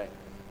lamb today?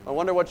 I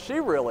wonder what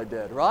she really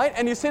did, right?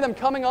 And you see them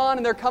coming on,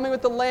 and they're coming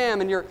with the lamb,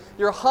 and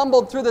you're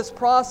humbled through this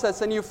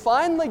process, and you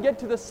finally get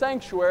to the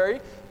sanctuary,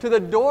 to the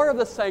door of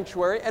the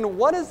sanctuary, and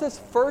what is this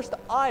first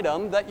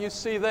item that you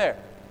see there?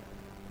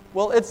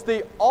 Well, it's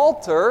the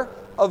altar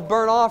of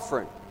burnt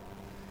offering.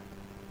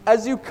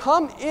 As you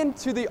come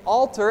into the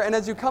altar, and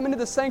as you come into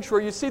the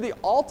sanctuary, you see the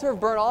altar of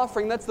burnt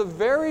offering. That's the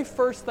very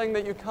first thing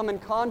that you come in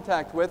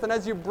contact with, and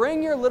as you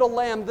bring your little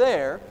lamb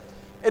there,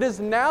 it is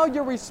now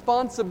your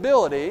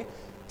responsibility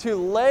to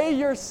lay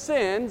your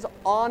sins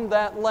on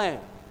that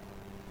lamb.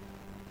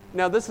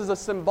 Now, this is a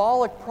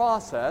symbolic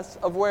process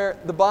of where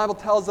the Bible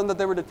tells them that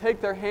they were to take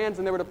their hands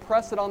and they were to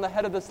press it on the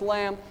head of this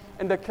lamb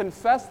and to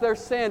confess their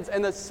sins,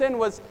 and the sin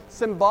was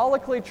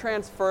symbolically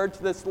transferred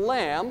to this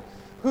lamb,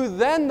 who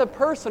then the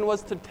person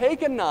was to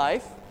take a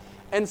knife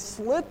and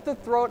slit the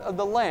throat of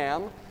the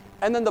lamb,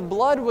 and then the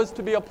blood was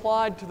to be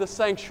applied to the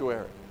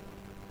sanctuary.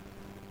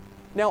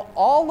 Now,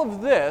 all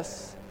of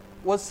this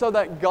was so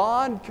that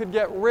God could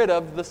get rid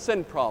of the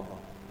sin problem.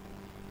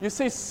 You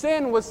see,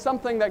 sin was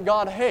something that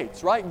God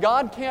hates, right?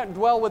 God can't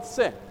dwell with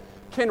sin.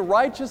 Can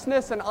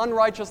righteousness and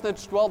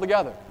unrighteousness dwell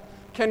together?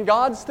 Can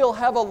God still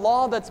have a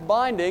law that's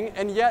binding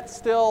and yet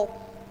still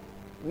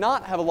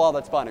not have a law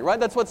that's binding, right?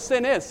 That's what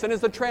sin is. Sin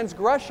is the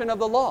transgression of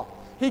the law.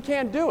 He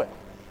can't do it.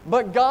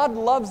 But God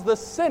loves the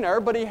sinner,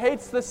 but He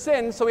hates the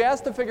sin, so He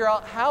has to figure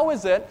out how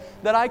is it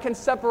that I can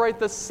separate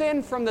the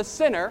sin from the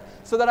sinner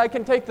so that I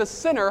can take the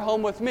sinner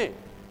home with me.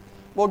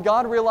 Well,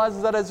 God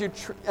realizes that as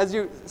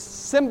you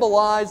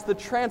symbolize the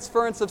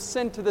transference of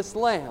sin to this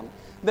lamb,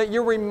 that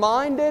you're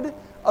reminded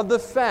of the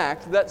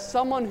fact that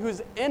someone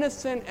who's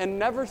innocent and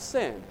never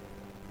sinned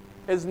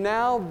is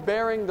now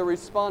bearing the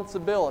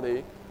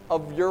responsibility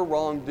of your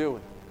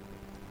wrongdoing.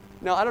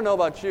 Now, I don't know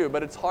about you,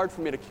 but it's hard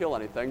for me to kill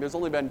anything. There's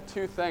only been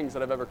 2 things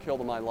that I've ever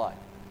killed in my life.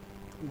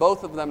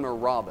 Both of them are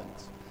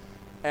robins.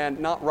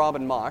 And not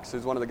Robin Mox,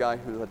 who's one of the guys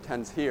who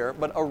attends here,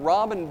 but a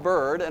robin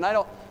bird. And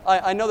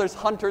I know there's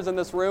hunters in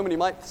this room, and you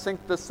might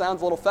think this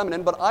sounds a little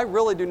feminine, but I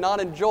really do not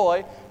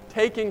enjoy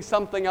taking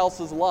something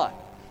else's life.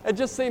 It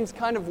just seems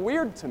kind of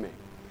weird to me.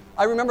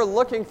 I remember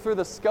looking through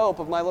the scope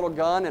of my little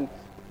gun and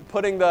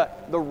putting the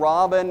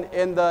robin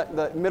in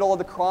the middle of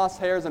the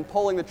crosshairs and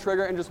pulling the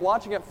trigger and just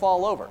watching it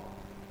fall over.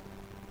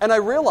 And I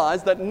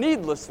realized that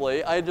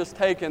needlessly, I had just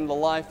taken the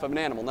life of an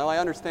animal. Now, I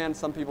understand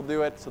some people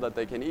do it so that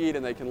they can eat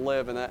and they can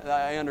live, and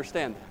I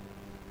understand that.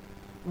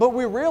 But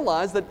we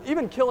realize that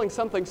even killing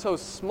something so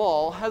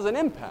small has an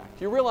impact.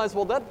 You realize,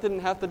 well, that didn't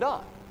have to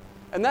die.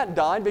 And that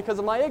died because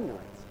of my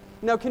ignorance.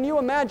 Now, can you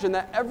imagine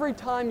that every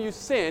time you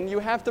sin, you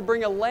have to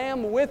bring a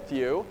lamb with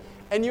you,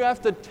 and you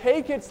have to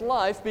take its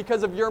life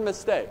because of your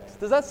mistakes?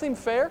 Does that seem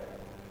fair?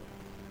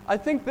 I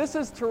think this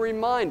is to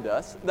remind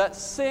us that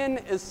sin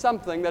is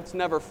something that's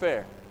never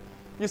fair.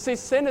 You see,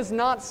 sin is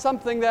not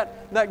something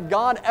that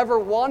God ever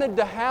wanted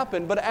to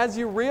happen, but as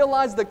you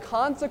realize the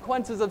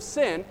consequences of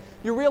sin,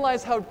 you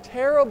realize how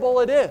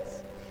terrible it is.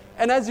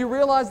 And as you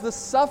realize the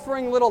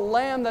suffering little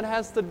lamb that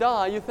has to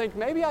die, you think,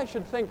 maybe I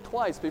should think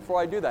twice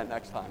before I do that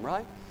next time,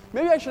 right?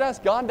 Maybe I should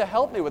ask God to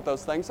help me with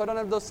those things so I don't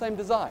have those same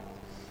desires.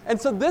 And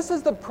so this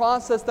is the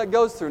process that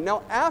goes through.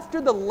 Now, after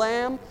the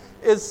lamb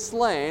is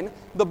slain,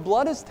 the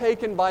blood is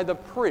taken by the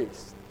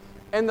priest.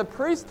 And the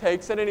priest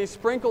takes it and he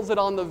sprinkles it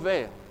on the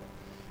veil.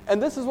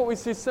 And this is what we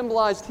see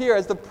symbolized here.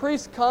 As the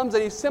priest comes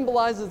and he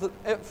symbolizes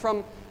it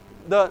from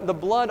the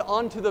blood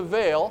onto the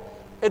veil,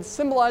 it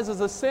symbolizes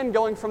the sin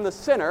going from the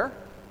sinner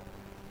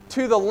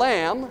to the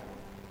lamb,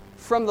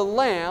 from the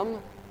lamb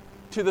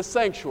to the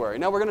sanctuary.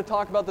 Now we're going to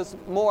talk about this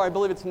more. I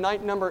believe it's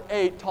night number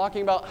 8,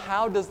 talking about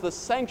how does the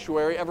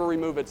sanctuary ever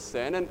remove its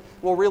sin. And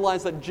we'll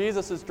realize that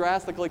Jesus is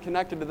drastically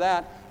connected to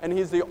that, and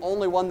he's the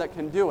only one that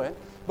can do it.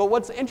 But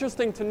what's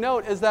interesting to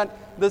note is that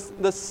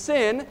the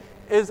sin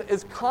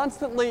is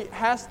constantly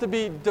has to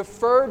be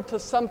deferred to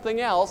something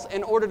else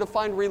in order to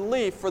find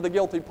relief for the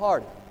guilty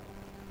party.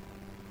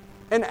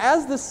 And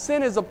as the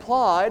sin is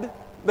applied,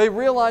 they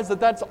realize that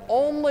that's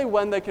only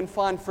when they can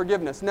find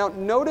forgiveness. Now,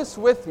 notice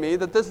with me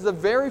that this is a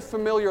very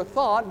familiar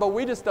thought, but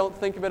we just don't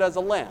think of it as a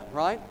lamb,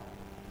 right?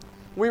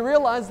 We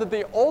realize that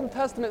the Old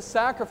Testament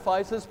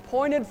sacrifices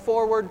pointed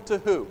forward to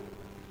who?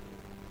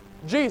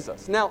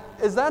 Jesus. Now,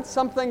 is that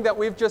something that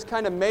we've just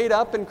kind of made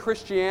up in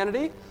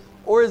Christianity,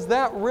 or is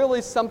that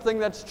really something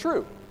that's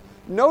true?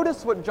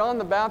 Notice what John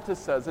the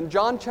Baptist says in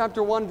John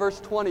chapter 1,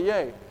 verse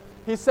 28.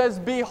 He says,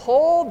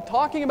 "Behold,"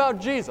 talking about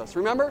Jesus.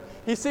 Remember?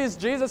 He sees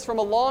Jesus from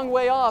a long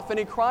way off and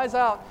he cries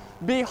out,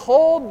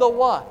 "Behold the"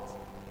 what?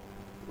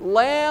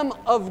 "Lamb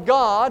of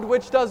God,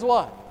 which does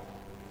what?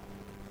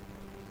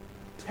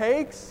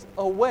 Takes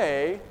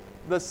away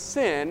the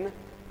sin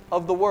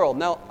of the world."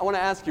 Now, I want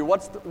to ask you,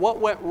 what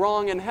went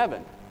wrong in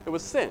heaven? It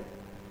was sin.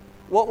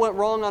 What went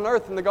wrong on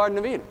earth in the Garden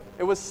of Eden?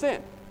 It was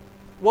sin.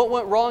 What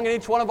went wrong in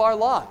each one of our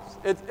lives?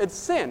 It's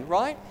sin,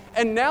 right?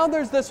 And now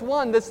there's this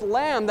lamb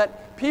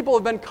that people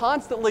have been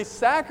constantly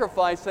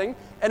sacrificing,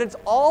 and it's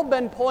all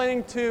been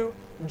pointing to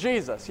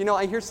Jesus. You know,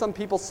 I hear some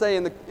people say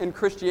in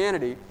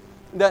Christianity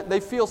that they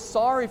feel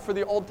sorry for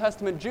the Old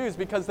Testament Jews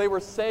because they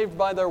were saved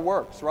by their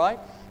works, right?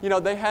 You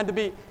know, they had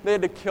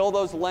to kill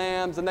those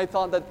lambs, and they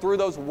thought that through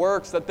those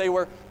works that they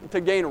were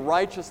to gain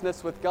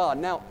righteousness with God.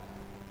 Now,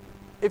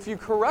 if you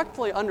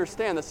correctly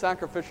understand the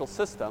sacrificial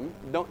system,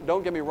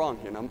 don't get me wrong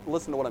here, now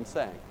listen to what I'm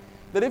saying,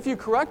 that if you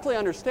correctly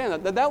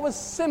understand that was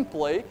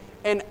simply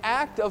an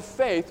act of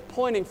faith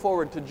pointing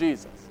forward to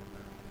Jesus.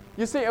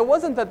 You see, it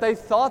wasn't that they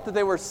thought that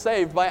they were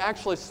saved by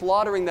actually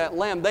slaughtering that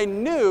lamb. They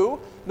knew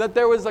that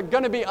there was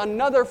going to be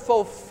another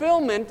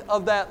fulfillment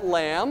of that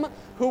lamb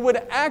who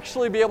would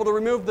actually be able to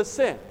remove the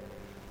sin.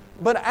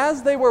 But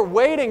as they were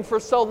waiting for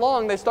so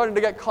long, they started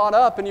to get caught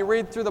up, and you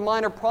read through the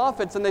minor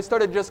prophets, and they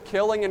started just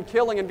killing,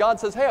 and God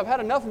says, "Hey, I've had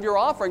enough of your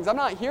offerings. I'm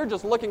not here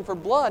just looking for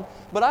blood,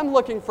 but I'm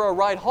looking for a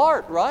right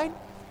heart," right?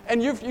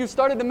 And you've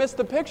started to miss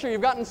the picture.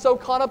 You've gotten so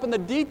caught up in the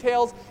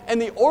details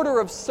and the order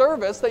of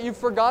service that you've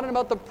forgotten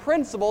about the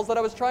principles that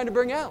I was trying to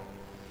bring out.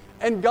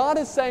 And God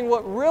is saying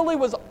what really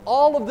was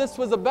all of this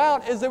was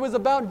about is it was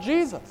about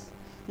Jesus.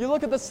 You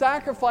look at the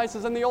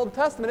sacrifices in the Old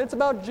Testament, it's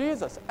about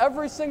Jesus,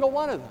 every single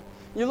one of them.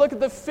 You look at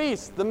the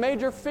feasts, the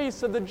major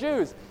feasts of the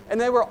Jews, and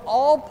they were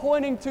all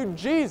pointing to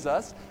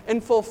Jesus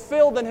and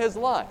fulfilled in His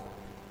life.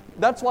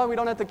 That's why we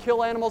don't have to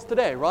kill animals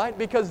today, right?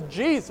 Because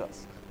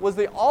Jesus was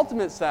the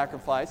ultimate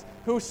sacrifice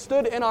who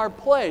stood in our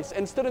place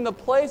and stood in the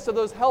place of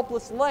those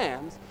helpless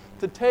lambs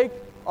to take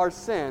our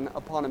sin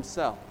upon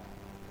Himself.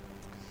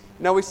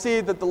 Now we see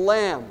that the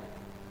Lamb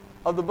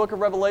of the book of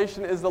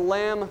Revelation is the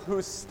Lamb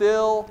who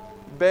still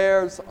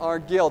bears our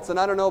guilt. And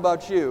I don't know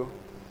about you,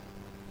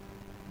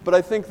 but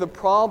I think the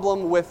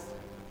problem with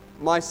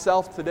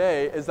myself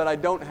today is that I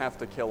don't have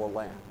to kill a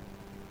lamb.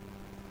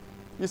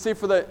 You see,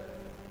 for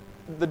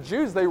the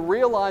Jews, they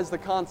realized the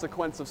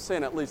consequence of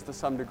sin, at least to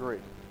some degree.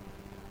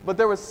 But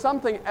there was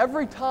something,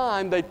 every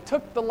time they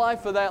took the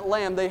life of that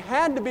lamb, they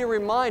had to be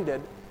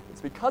reminded,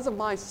 it's because of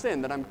my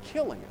sin that I'm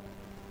killing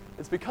it.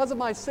 It's because of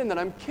my sin that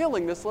I'm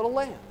killing this little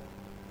lamb.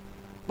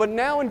 But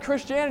now in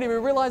Christianity, we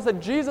realize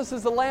that Jesus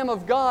is the Lamb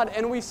of God,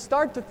 and we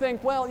start to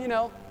think, well, you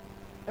know,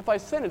 if I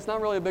sin, it's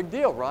not really a big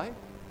deal, right?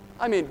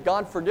 I mean,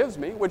 God forgives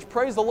me, which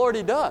praise the Lord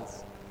He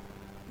does.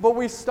 But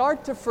we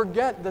start to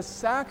forget the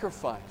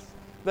sacrifice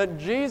that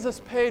Jesus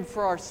paid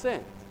for our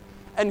sins.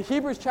 And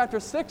Hebrews chapter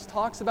 6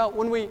 talks about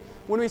when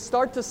we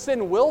start to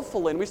sin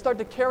willfully and we start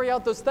to carry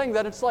out those things,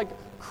 that it's like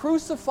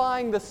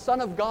crucifying the Son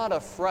of God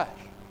afresh.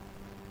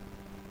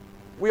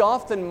 We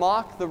often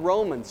mock the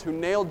Romans who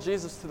nailed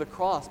Jesus to the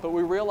cross, but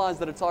we realize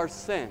that it's our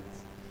sins,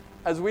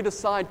 as we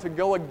decide to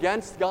go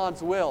against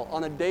God's will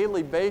on a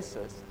daily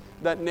basis,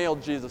 that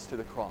nailed Jesus to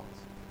the cross.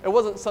 It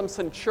wasn't some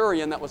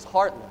centurion that was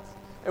heartless.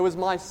 It was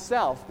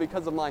myself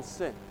because of my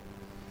sin.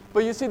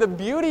 But you see, the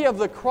beauty of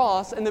the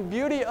cross and the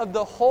beauty of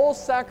the whole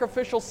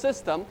sacrificial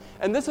system,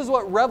 and this is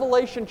what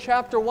Revelation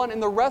chapter 1 and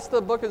the rest of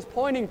the book is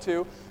pointing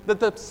to, that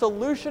the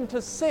solution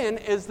to sin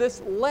is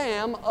this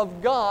Lamb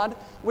of God,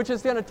 which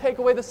is going to take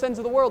away the sins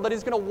of the world, that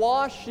He's going to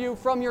wash you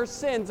from your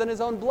sins in His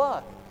own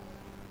blood.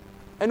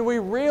 And we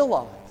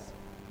realize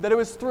that it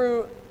was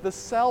through the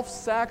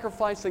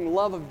self-sacrificing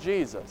love of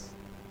Jesus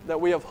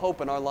that we have hope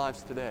in our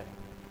lives today.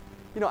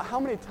 You know, how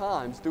many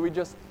times do we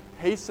just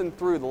hasten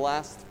through the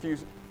last few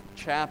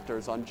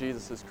chapters on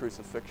Jesus'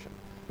 crucifixion?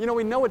 You know,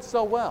 we know it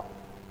so well.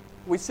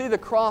 We see the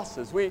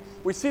crosses, we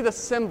see the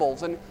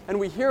symbols, and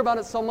we hear about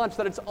it so much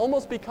that it's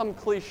almost become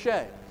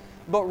cliche.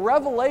 But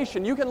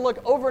Revelation, you can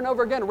look over and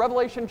over again,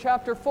 Revelation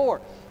chapter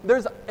 4,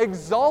 there's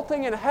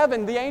exalting in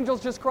heaven, the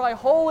angels just cry,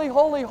 "Holy,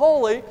 holy,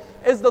 holy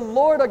is the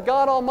Lord of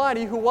God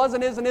Almighty, who was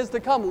and is to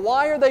come."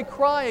 Why are they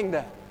crying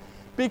that?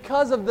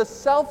 Because of the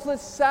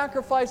selfless,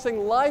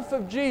 sacrificing life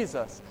of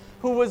Jesus,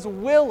 who was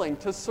willing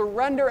to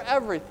surrender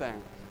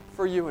everything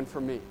for you and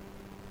for me.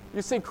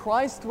 You see,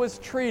 Christ was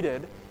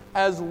treated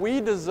as we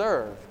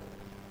deserved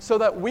so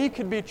that we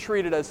could be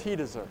treated as He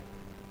deserved.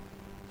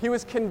 He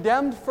was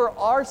condemned for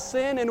our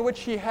sin in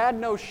which He had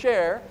no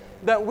share,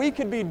 that we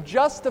could be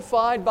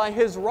justified by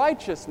His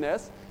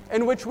righteousness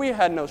in which we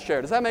had no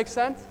share. Does that make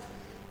sense?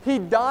 He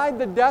died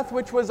the death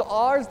which was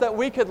ours, that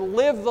we could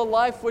live the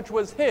life which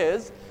was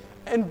His,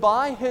 and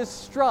by His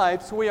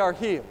stripes we are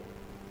healed.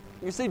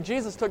 You see,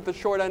 Jesus took the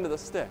short end of the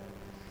stick.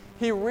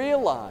 He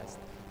realized,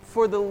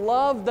 for the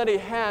love that He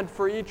had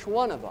for each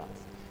one of us,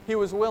 He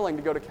was willing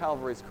to go to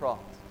Calvary's cross.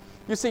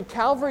 You see,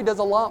 Calvary does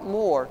a lot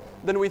more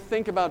than we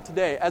think about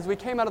today. As we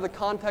came out of the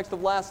context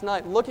of last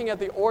night, looking at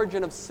the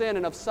origin of sin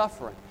and of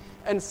suffering,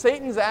 and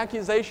Satan's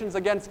accusations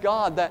against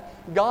God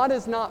that God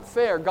is not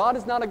fair, God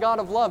is not a God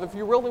of love. If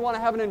you really want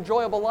to have an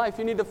enjoyable life,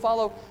 you need to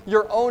follow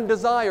your own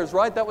desires,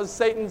 right? That was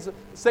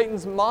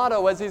Satan's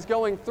motto as he's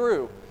going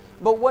through.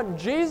 But what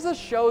Jesus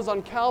shows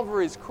on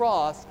Calvary's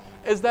cross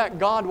is that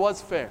God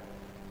was fair,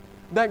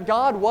 that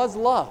God was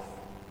love.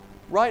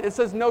 Right? It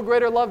says, no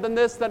greater love than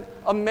this, that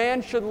a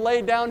man should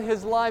lay down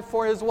his life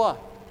for his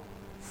what?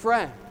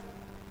 Friend,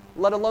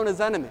 let alone his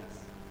enemies.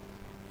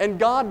 And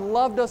God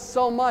loved us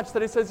so much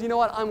that He says, you know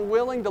what, I'm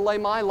willing to lay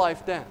my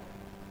life down.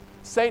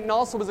 Satan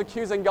also was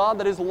accusing God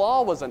that His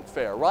law wasn't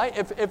fair, right?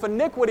 If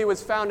iniquity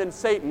was found in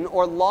Satan,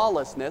 or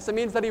lawlessness, it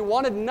means that he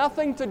wanted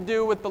nothing to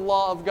do with the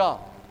law of God.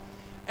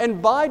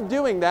 And by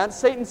doing that,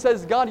 Satan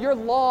says, God, your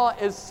law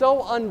is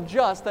so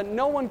unjust that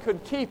no one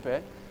could keep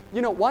it.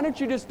 You know, why don't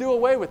you just do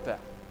away with that?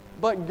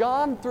 But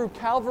God, through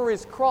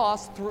Calvary's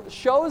cross,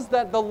 shows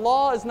that the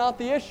law is not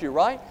the issue,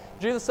 right?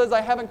 Jesus says,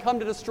 I haven't come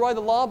to destroy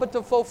the law, but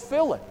to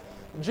fulfill it.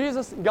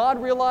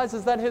 God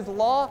realizes that His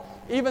law,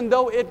 even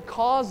though it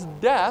caused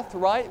death,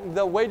 right?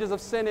 The wages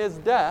of sin is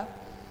death,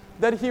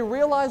 that He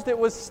realized it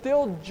was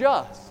still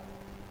just.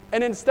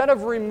 And instead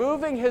of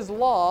removing His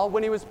law,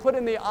 when He was put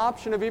in the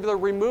option of either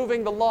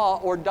removing the law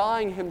or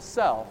dying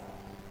Himself,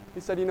 He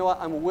said, you know what,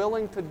 I'm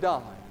willing to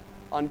die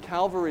on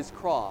Calvary's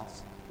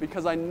cross,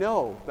 because I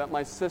know that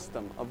my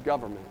system of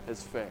government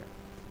is fair.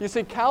 You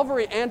see,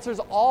 Calvary answers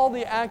all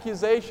the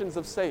accusations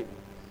of Satan.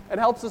 It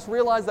helps us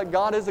realize that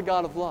God is a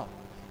God of love.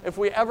 If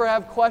we ever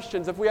have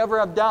questions, if we ever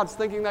have doubts,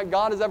 thinking that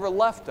God has ever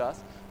left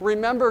us,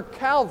 remember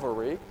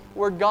Calvary,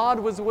 where God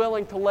was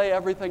willing to lay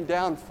everything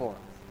down for us.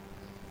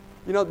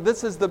 You know,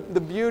 this is the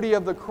beauty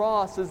of the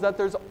cross, is that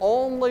there's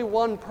only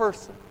one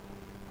person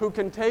who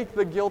can take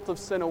the guilt of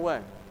sin away.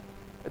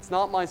 It's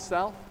not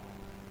myself.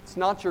 It's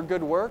not your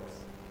good works.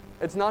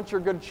 It's not your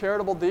good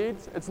charitable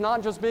deeds. It's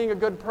not just being a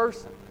good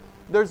person.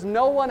 There's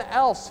no one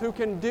else who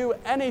can do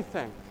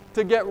anything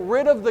to get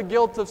rid of the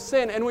guilt of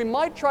sin. And we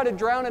might try to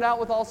drown it out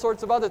with all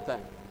sorts of other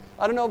things.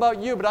 I don't know about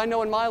you, but I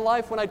know in my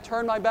life when I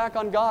turned my back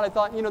on God, I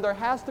thought, you know, there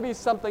has to be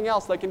something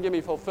else that can give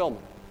me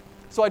fulfillment.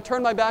 So I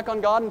turned my back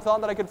on God and thought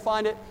that I could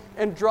find it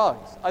in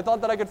drugs. I thought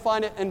that I could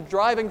find it in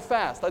driving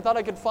fast. I thought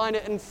I could find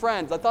it in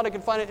friends. I thought I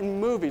could find it in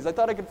movies. I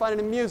thought I could find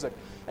it in music.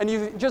 And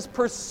you just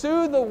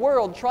pursue the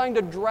world trying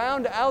to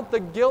drown out the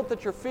guilt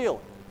that you're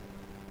feeling.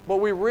 But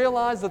we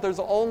realize that there's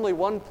only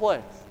one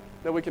place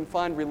that we can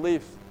find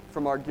relief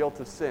from our guilt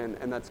of sin,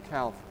 and that's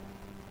Calvary.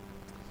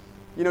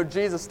 You know,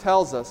 Jesus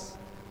tells us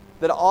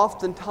that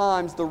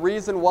oftentimes the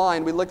reason why,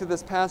 and we looked at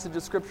this passage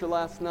of Scripture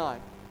last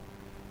night,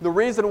 the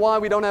reason why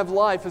we don't have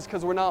life is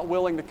because we're not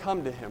willing to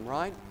come to Him,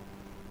 right?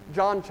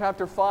 John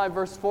chapter 5,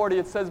 verse 40,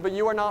 it says, but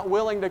you are not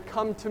willing to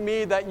come to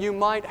me that you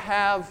might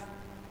have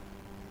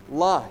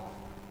life.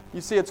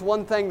 You see, it's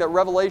one thing that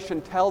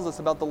Revelation tells us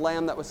about the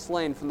Lamb that was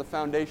slain from the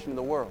foundation of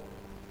the world.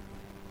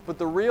 But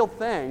the real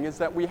thing is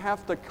that we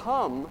have to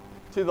come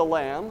to the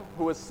Lamb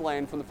who was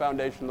slain from the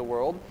foundation of the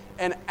world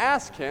and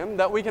ask Him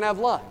that we can have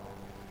life.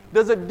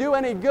 Does it do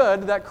any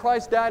good that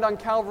Christ died on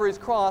Calvary's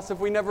cross if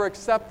we never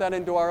accept that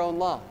into our own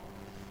life?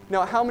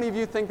 Now, how many of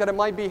you think that it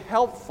might be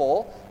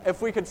helpful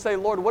if we could say,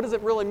 Lord, what does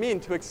it really mean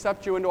to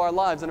accept you into our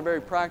lives in a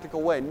very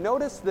practical way?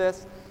 Notice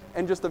this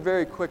and just a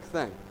very quick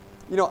thing.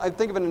 I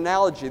think of an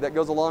analogy that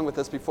goes along with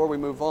this before we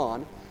move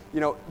on.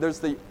 There's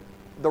the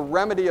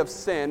remedy of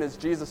sin is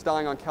Jesus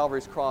dying on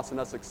Calvary's cross and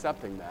us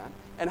accepting that,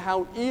 and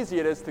how easy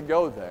it is to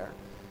go there.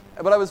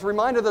 But I was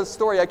reminded of the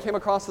story. I came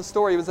across the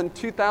story. It was in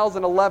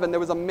 2011. There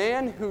was a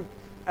man who,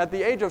 at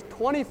the age of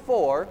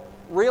 24,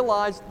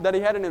 realized that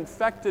he had an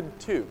infected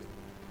tooth.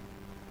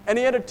 And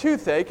he had a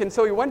toothache, and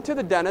so he went to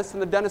the dentist,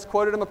 and the dentist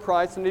quoted him a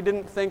price, and he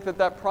didn't think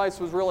that price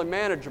was really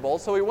manageable,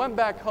 so he went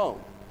back home.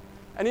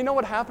 And you know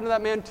what happened to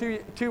that man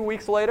two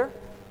weeks later?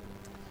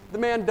 The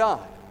man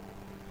died.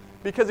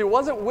 Because he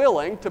wasn't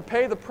willing to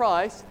pay the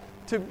price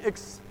to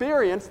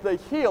experience the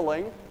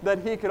healing that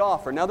he could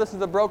offer. Now, this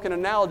is a broken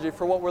analogy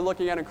for what we're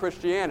looking at in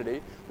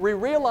Christianity. We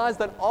realize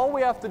that all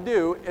we have to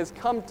do is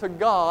come to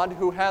God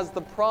who has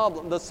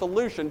the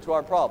solution to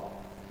our problem.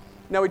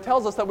 Now, He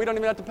tells us that we don't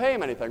even have to pay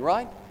Him anything,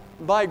 right?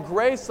 By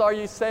grace are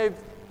ye saved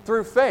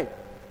through faith.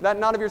 That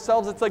not of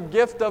yourselves, it's a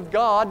gift of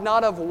God,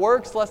 not of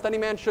works, lest any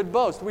man should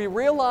boast. We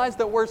realize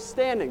that we're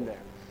standing there,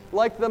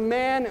 like the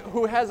man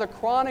who has a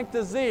chronic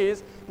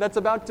disease that's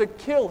about to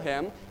kill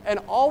him, and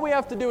all we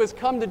have to do is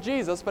come to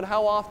Jesus, but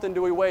how often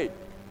do we wait?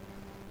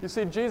 You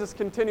see, Jesus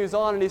continues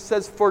on and He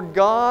says, for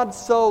God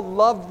so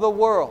loved the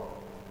world,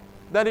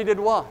 that He did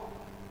what?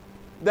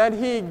 That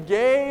He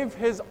gave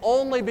His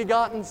only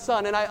begotten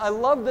Son. And I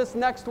love this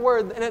next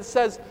word, and it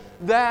says,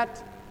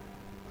 that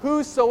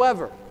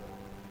whosoever.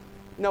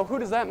 Now, who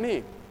does that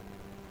mean?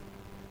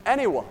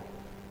 Anyone.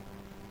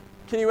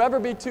 Can you ever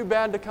be too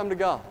bad to come to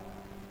God?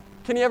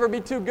 Can you ever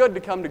be too good to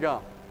come to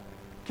God?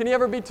 Can you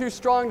ever be too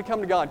strong to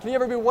come to God? Can you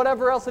ever be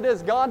whatever else it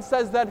is? God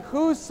says that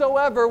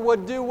whosoever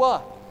would do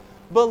what?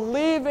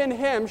 Believe in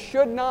Him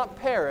should not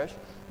perish,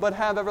 but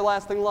have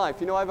everlasting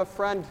life. I have a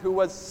friend who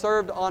was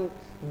served on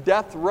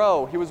death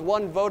row. He was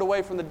one vote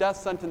away from the death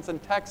sentence in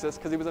Texas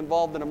because he was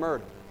involved in a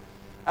murder.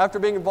 After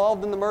being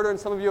involved in the murder, and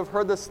some of you have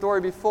heard this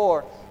story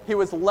before, he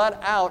was let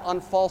out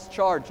on false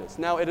charges.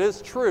 Now, it is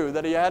true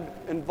that he had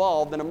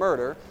involved in a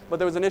murder, but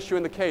there was an issue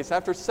in the case.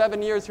 After 7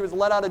 years, he was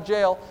let out of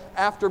jail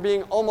after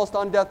being almost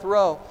on death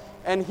row,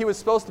 and he was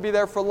supposed to be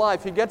there for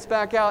life. He gets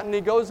back out, and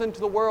he goes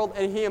into the world,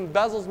 and he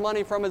embezzles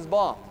money from his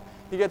boss.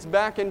 He gets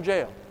back in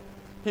jail.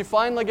 He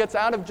finally gets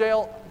out of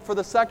jail for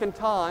the second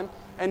time,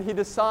 and he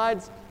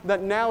decides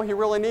that now he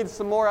really needs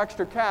some more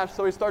extra cash,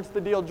 so he starts to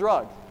deal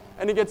drugs.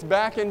 And he gets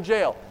back in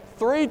jail.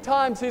 3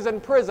 times he's in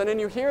prison,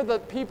 and you hear the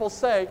people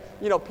say,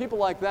 people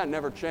like that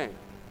never change.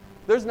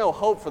 There's no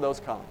hope for those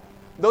kind.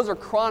 Those are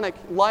chronic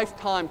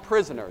lifetime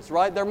prisoners,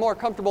 right? They're more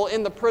comfortable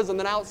in the prison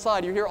than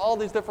outside. You hear all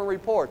these different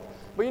reports.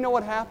 But you know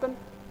what happened?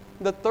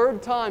 The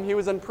 3rd time he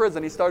was in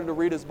prison, he started to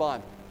read his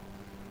Bible.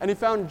 And he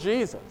found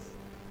Jesus.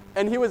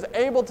 And he was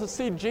able to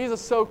see Jesus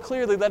so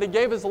clearly that He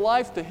gave His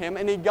life to Him,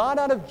 and he got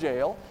out of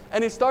jail,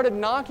 and he started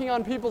knocking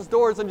on people's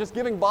doors and just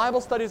giving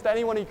Bible studies to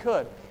anyone he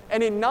could.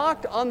 And he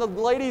knocked on the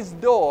lady's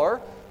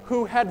door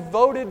who had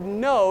voted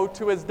no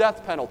to his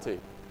death penalty.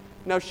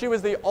 Now, she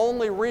was the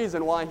only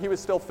reason why he was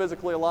still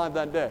physically alive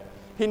that day.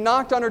 He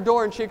knocked on her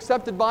door, and she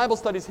accepted Bible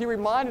studies. He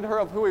reminded her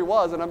of who he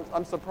was, and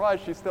I'm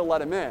surprised she still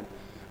let him in.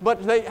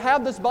 But they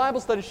have this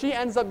Bible study. She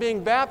ends up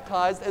being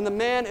baptized, and the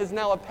man is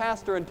now a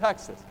pastor in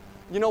Texas.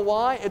 You know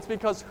why? It's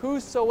because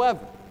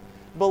whosoever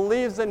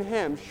believes in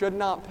Him should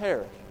not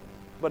perish,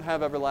 but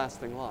have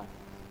everlasting life.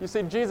 You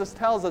see, Jesus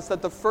tells us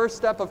that the first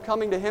step of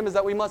coming to Him is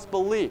that we must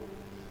believe.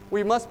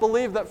 We must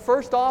believe that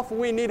first off,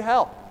 we need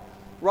help,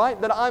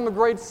 right? That I'm a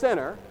great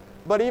sinner,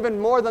 but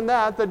even more than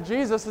that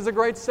Jesus is a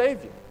great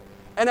Savior.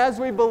 And as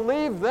we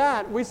believe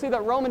that, we see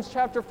that Romans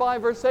chapter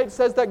 5, verse 8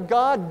 says that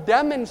God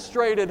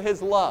demonstrated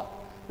His love,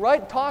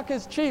 right? Talk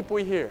is cheap,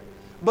 we hear.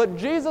 But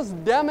Jesus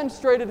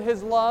demonstrated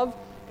His love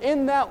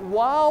in that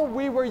while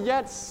we were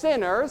yet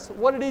sinners,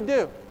 what did He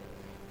do?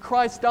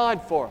 Christ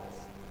died for us.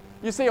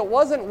 You see, it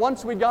wasn't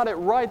once we got it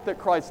right that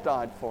Christ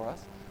died for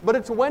us, but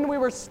it's when we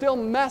were still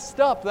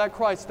messed up that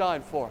Christ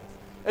died for us.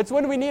 It's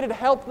when we needed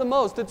help the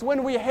most. It's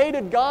when we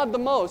hated God the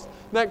most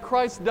that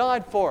Christ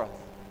died for us.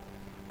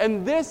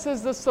 And this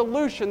is the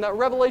solution that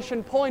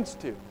Revelation points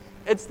to.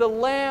 It's the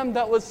Lamb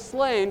that was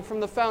slain from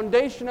the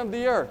foundation of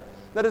the earth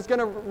that is going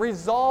to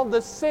resolve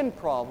the sin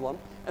problem,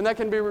 and that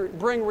can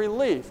bring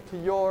relief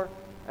to your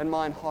and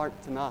mine heart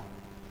tonight.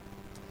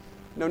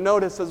 Now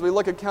notice as we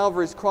look at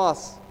Calvary's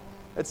cross,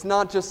 it's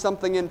not just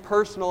something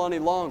impersonal any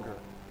longer,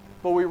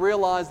 but we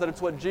realize that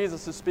it's what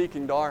Jesus is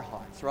speaking to our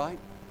hearts, right?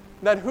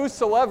 That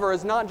whosoever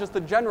is not just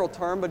a general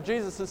term, but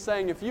Jesus is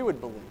saying, if you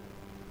would believe,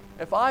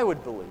 if I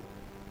would believe,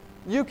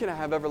 you can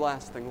have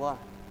everlasting life.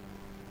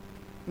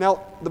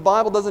 Now, the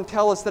Bible doesn't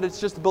tell us that it's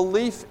just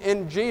belief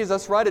in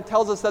Jesus, right? It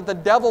tells us that the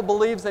devil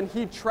believes and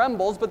he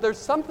trembles, but there's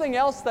something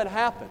else that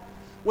happened.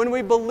 When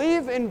we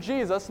believe in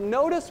Jesus,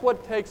 notice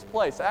what takes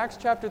place. Acts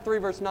chapter 3,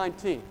 verse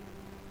 19.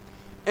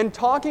 In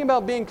talking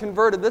about being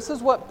converted, this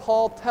is what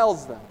Paul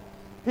tells them.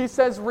 He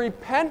says,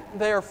 repent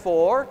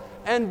therefore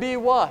and be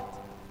what?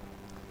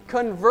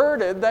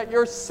 Converted, that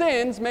your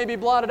sins may be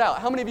blotted out.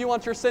 How many of you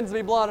want your sins to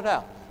be blotted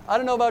out? I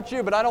don't know about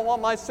you, but I don't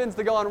want my sins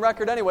to go on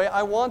record anyway.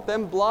 I want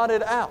them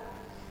blotted out.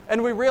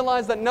 And we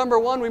realize that number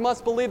one, we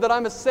must believe that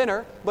I'm a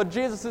sinner, but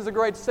Jesus is a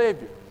great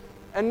Savior.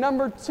 And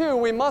number two,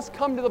 we must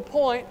come to the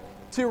point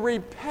to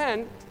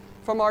repent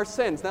from our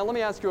sins. Now let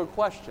me ask you a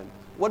question.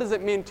 What does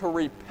it mean to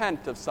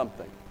repent of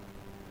something?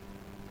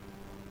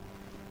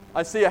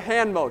 I see a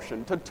hand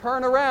motion. To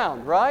turn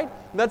around, right?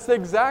 That's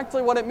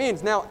exactly what it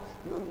means. Now,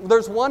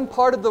 there's one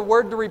part of the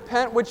word to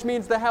repent which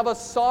means to have a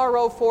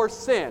sorrow for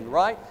sin,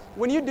 right?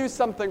 When you do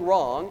something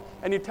wrong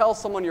and you tell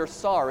someone you're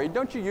sorry,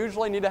 don't you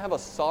usually need to have a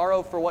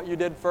sorrow for what you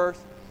did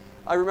first?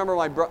 I remember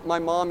my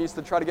mom used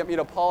to try to get me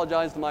to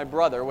apologize to my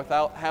brother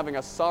without having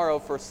a sorrow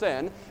for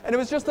sin, and it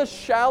was just a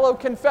shallow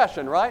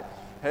confession, right?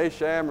 Hey,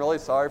 Shay, I'm really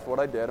sorry for what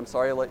I did. I'm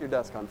sorry I lit your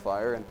desk on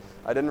fire, and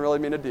I didn't really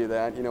mean to do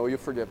that. Will you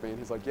forgive me? And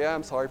he's like, yeah,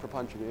 I'm sorry for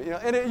punching you.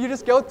 You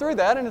just go through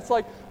that, and it's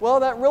like, well,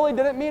 that really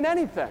didn't mean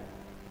anything.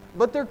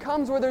 But there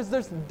comes where there's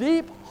this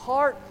deep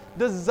heart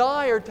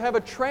desire to have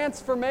a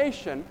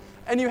transformation,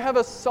 and you have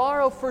a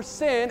sorrow for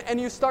sin, and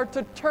you start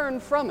to turn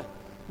from it.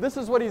 This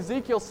is what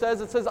Ezekiel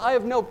says. It says, I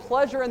have no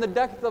pleasure in the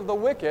death of the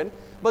wicked,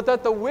 but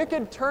that the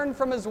wicked turn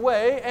from his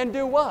way and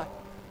do what?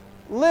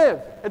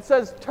 Live. It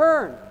says,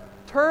 turn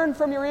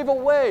from your evil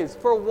ways.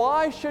 For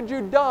why should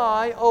you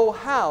die, O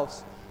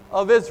house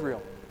of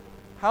Israel?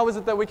 How is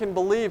it that we can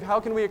believe? How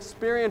can we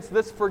experience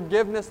this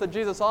forgiveness that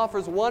Jesus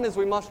offers? One is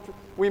we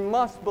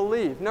must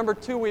believe. Number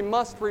two, we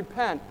must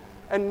repent.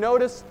 And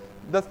notice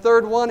the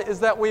third one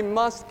is that we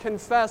must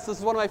confess. This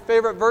is one of my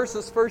favorite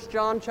verses, 1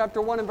 John chapter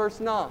 1 and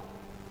verse 9.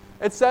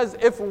 It says,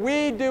 if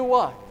we do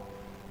what?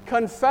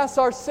 Confess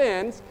our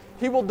sins,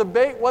 He will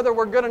debate whether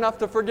we're good enough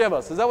to forgive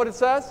us. Is that what it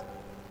says?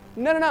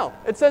 No.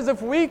 It says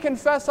if we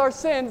confess our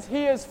sins,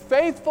 He is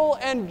faithful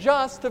and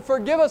just to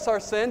forgive us our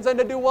sins and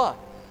to do what?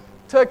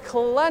 To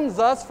cleanse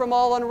us from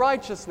all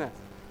unrighteousness.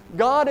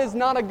 God is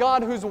not a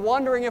God who's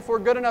wondering if we're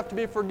good enough to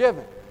be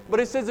forgiven. But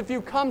He says if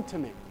you come to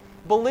me,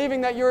 believing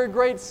that you're a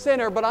great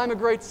sinner, but I'm a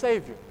great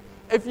Savior,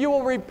 if you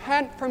will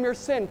repent from your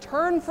sin,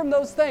 turn from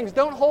those things,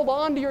 don't hold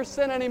on to your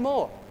sin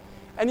anymore,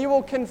 and you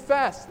will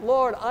confess,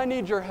 Lord, I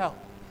need your help.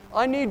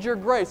 I need your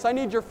grace. I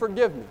need your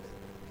forgiveness.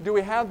 Do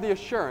we have the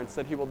assurance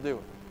that He will do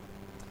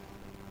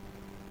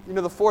it?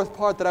 The fourth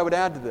part that I would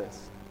add to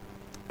this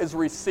is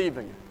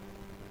receiving it.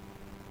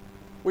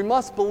 We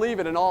must believe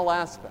it in all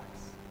aspects.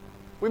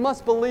 We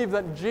must believe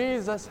that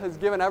Jesus has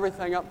given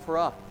everything up for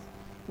us.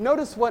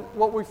 Notice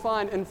what we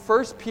find in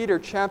 1 Peter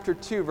chapter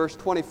 2, verse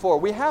 24.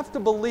 We have to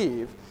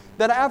believe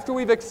that after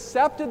we've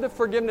accepted the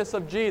forgiveness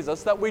of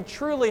Jesus, that we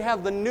truly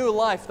have the new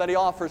life that He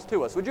offers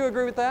to us. Would you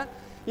agree with that?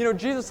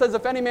 Jesus says,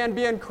 if any man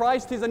be in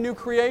Christ, he's a new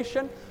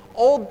creation.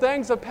 Old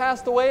things have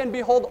passed away, and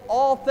behold,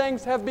 all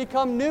things have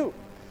become new.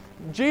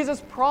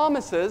 Jesus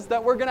promises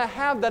that we're going to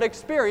have that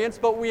experience,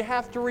 but we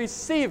have to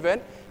receive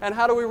it. And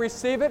how do we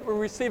receive it? We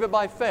receive it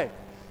by faith.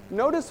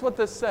 Notice what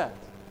this says.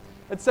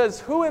 It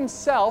says, who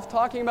Himself,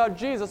 talking about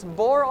Jesus,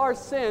 bore our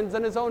sins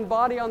in His own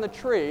body on the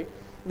tree,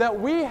 that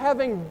we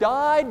having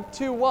died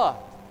to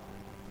what?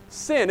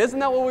 Sin. Isn't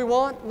that what we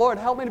want? Lord,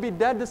 help me to be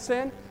dead to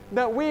sin.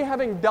 That we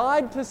having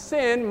died to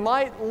sin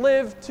might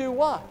live to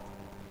what?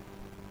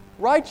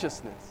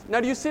 Righteousness.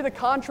 Now do you see the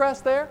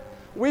contrast there?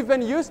 We've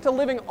been used to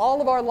living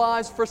all of our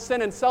lives for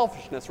sin and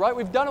selfishness, right?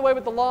 We've done away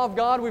with the law of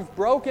God. We've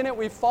broken it.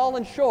 We've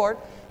fallen short.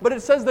 But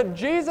it says that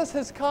Jesus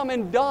has come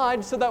and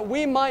died so that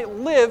we might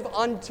live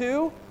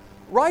unto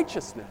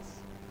righteousness,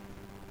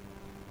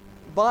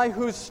 by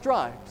whose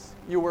stripes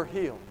you were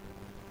healed.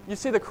 You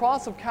see, the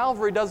cross of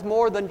Calvary does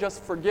more than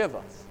just forgive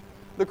us.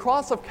 The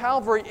cross of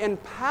Calvary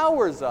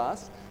empowers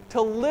us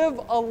to live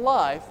a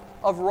life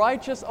of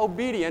righteous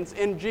obedience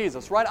in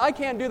Jesus, right? I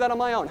can't do that on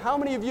my own. How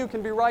many of you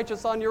can be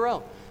righteous on your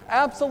own?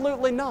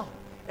 Absolutely not.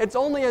 It's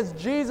only as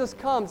Jesus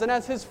comes and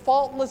as His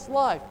faultless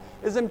life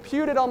is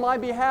imputed on my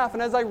behalf,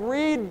 and as I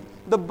read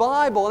the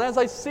Bible and as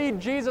I see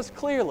Jesus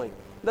clearly,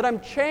 that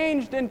I'm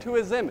changed into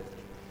His image.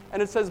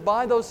 And it says,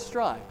 by those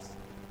stripes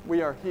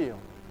we are healed.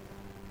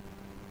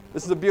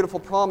 This is a beautiful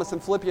promise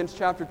in Philippians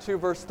chapter 2,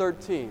 verse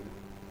 13.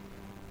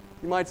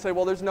 You might say,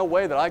 well, there's no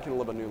way that I can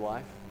live a new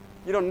life.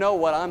 You don't know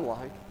what I'm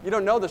like. You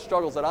don't know the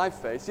struggles that I've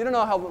faced. You don't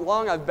know how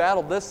long I've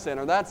battled this sin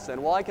or that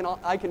sin. Well,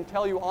 I can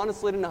tell you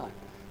honestly tonight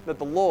that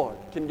the Lord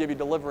can give you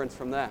deliverance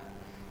from that.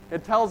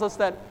 It tells us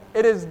that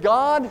it is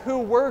God who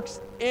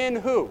works in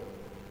who?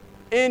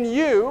 In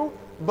you,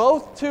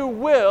 both to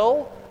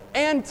will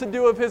and to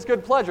do of His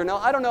good pleasure. Now,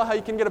 I don't know how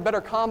you can get a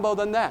better combo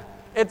than that.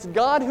 It's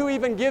God who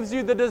even gives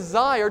you the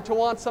desire to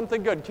want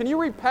something good. Can you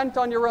repent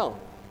on your own?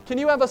 Can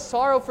you have a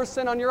sorrow for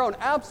sin on your own?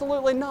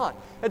 Absolutely not.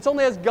 It's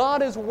only as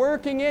God is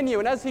working in you,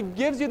 and as He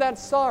gives you that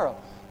sorrow,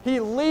 He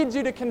leads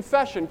you to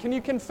confession. Can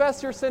you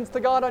confess your sins to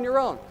God on your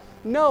own?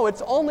 No,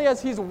 it's only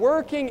as He's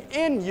working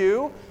in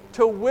you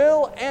to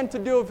will and to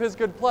do of His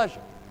good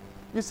pleasure.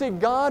 You see,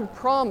 God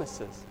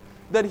promises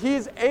that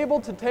He's able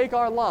to take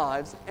our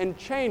lives and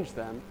change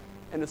them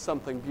into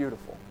something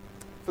beautiful.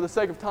 For the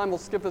sake of time, we'll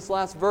skip this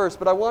last verse,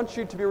 but I want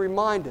you to be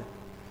reminded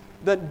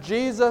that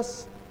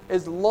Jesus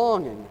is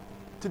longing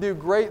to do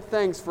great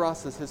things for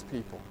us as His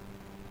people.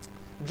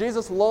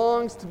 Jesus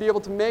longs to be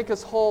able to make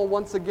us whole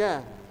once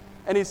again,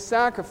 and He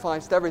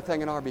sacrificed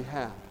everything in our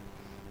behalf.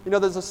 You know,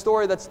 there's a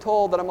story that's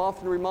told that I'm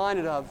often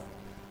reminded of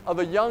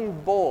a young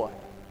boy.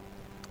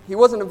 He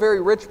wasn't a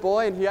very rich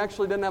boy, and he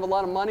actually didn't have a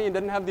lot of money and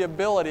didn't have the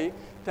ability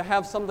to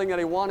have something that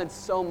he wanted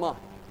so much.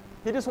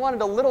 He just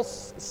wanted a little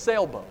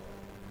sailboat.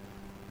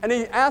 And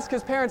he asked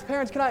his parents,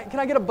 can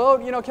I get a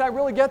boat? You know, can I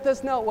really get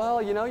this? No,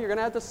 well, you know, you're going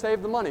to have to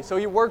save the money. So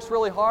he works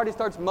really hard. He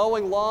starts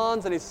mowing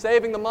lawns, and he's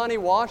saving the money,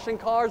 washing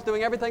cars,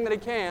 doing everything that he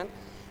can.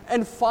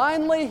 And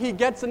finally, he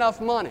gets enough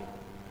money.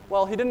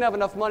 Well, he didn't have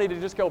enough money to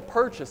just go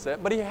purchase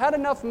it, but he had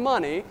enough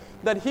money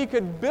that he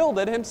could build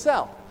it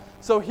himself.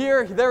 So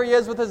there he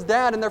is with his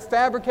dad, and they're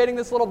fabricating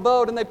this little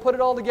boat, and they put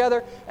it all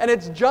together, and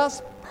it's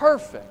just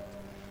perfect.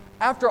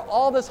 After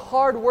all this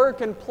hard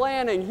work and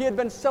planning, he had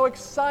been so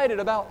excited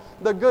about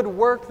the good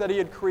work that he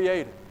had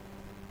created.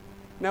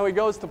 Now he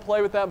goes to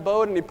play with that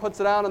boat, and he puts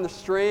it out on the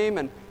stream,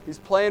 and he's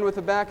playing with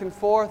it back and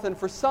forth, and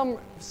for some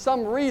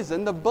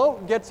reason, the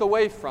boat gets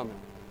away from him.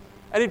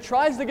 And he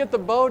tries to get the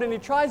boat, and he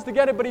tries to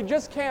get it, but he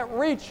just can't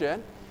reach it,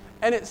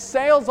 and it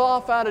sails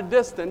off at a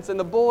distance, and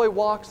the boy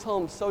walks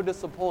home so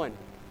disappointed.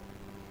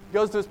 He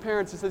goes to his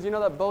parents, he says, you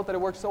know that boat that I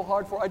worked so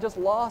hard for? I just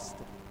lost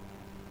it.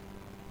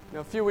 You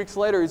know, a few weeks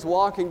later, he's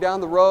walking down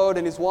the road,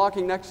 and he's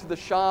walking next to the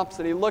shops,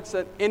 and he looks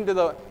into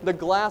the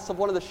glass of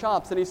one of the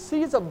shops, and he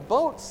sees a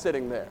boat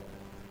sitting there.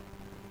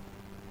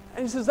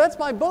 And he says, that's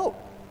my boat.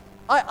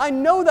 I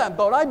know that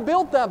boat. I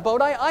built that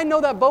boat. I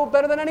know that boat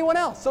better than anyone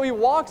else. So he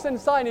walks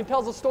inside, and he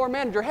tells the store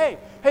manager, hey,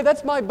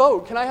 that's my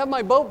boat. Can I have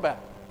my boat back?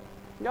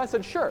 The guy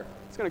said, sure.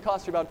 It's going to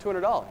cost you about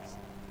 $200.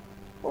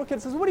 The little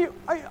kid says,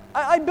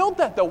 I built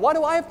that, though. Why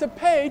do I have to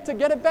pay to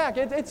get it back?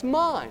 It's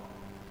mine.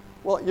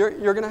 Well,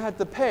 you're going to have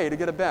to pay to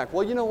get it back.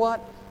 Well, you know what?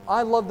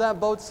 I love that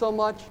boat so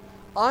much,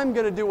 I'm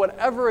going to do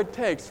whatever it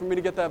takes for me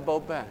to get that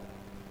boat back.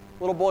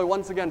 Little boy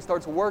once again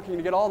starts working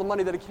to get all the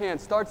money that he can,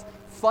 starts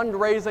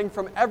fundraising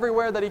from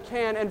everywhere that he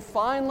can, and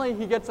finally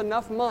he gets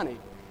enough money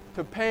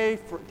to pay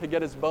to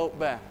get his boat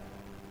back.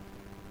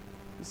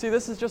 You see,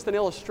 this is just an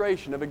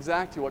illustration of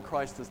exactly what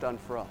Christ has done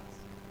for us.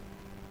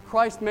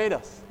 Christ made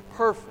us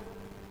perfect,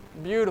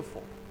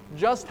 beautiful,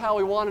 just how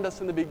He wanted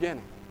us in the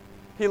beginning.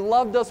 He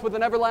loved us with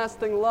an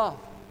everlasting love.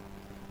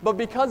 But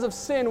because of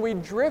sin, we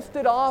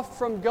drifted off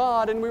from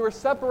God and we were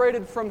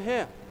separated from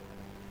Him.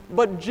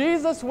 But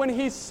Jesus, when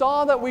He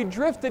saw that we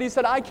drifted, He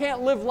said, I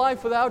can't live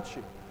life without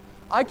you.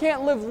 I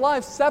can't live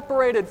life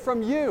separated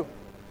from you.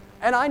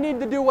 And I need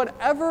to do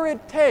whatever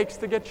it takes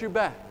to get you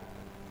back.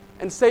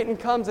 And Satan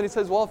comes and he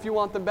says, well, if you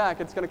want them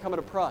back, it's going to come at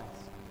a price.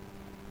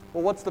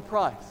 Well, what's the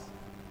price?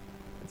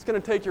 It's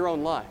going to take your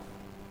own life.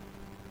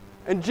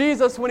 And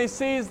Jesus, when He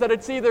sees that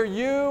it's either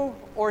you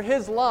or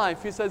His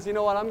life, He says, you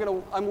know what,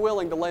 I'm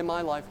willing to lay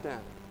my life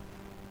down.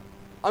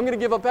 I'm going to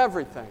give up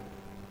everything.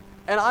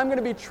 And I'm going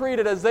to be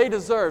treated as they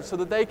deserve so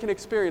that they can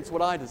experience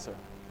what I deserve.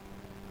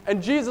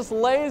 And Jesus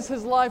lays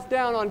His life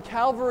down on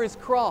Calvary's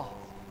cross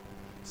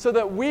so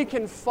that we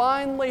can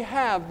finally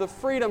have the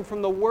freedom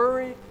from the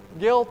worry,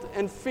 guilt,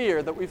 and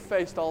fear that we've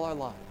faced all our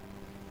life.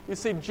 You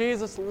see,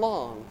 Jesus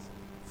longs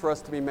for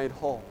us to be made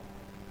whole.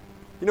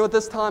 You know, at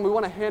this time, we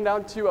want to hand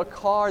out to you a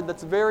card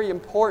that's very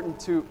important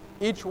to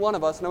each one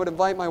of us, and I would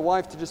invite my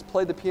wife to just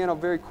play the piano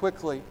very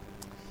quickly,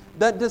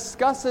 that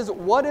discusses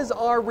what is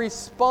our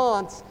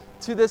response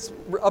to this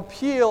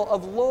appeal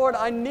of, Lord,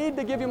 I need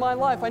to give you my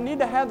life. I need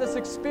to have this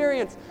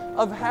experience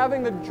of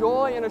having the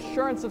joy and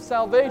assurance of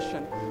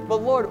salvation.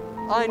 But Lord,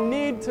 I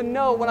need to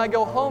know when I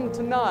go home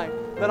tonight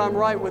that I'm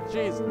right with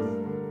Jesus.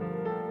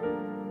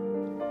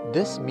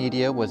 This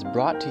media was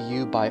brought to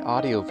you by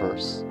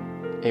Audioverse,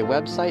 a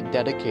website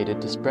dedicated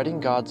to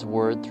spreading God's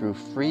Word through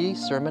free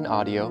sermon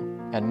audio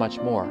and much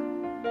more.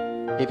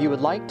 If you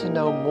would like to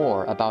know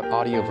more about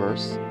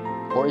Audioverse,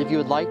 or if you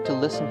would like to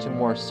listen to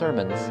more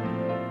sermons,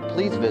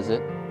 please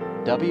visit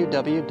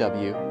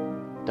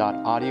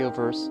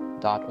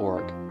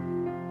www.audioverse.org.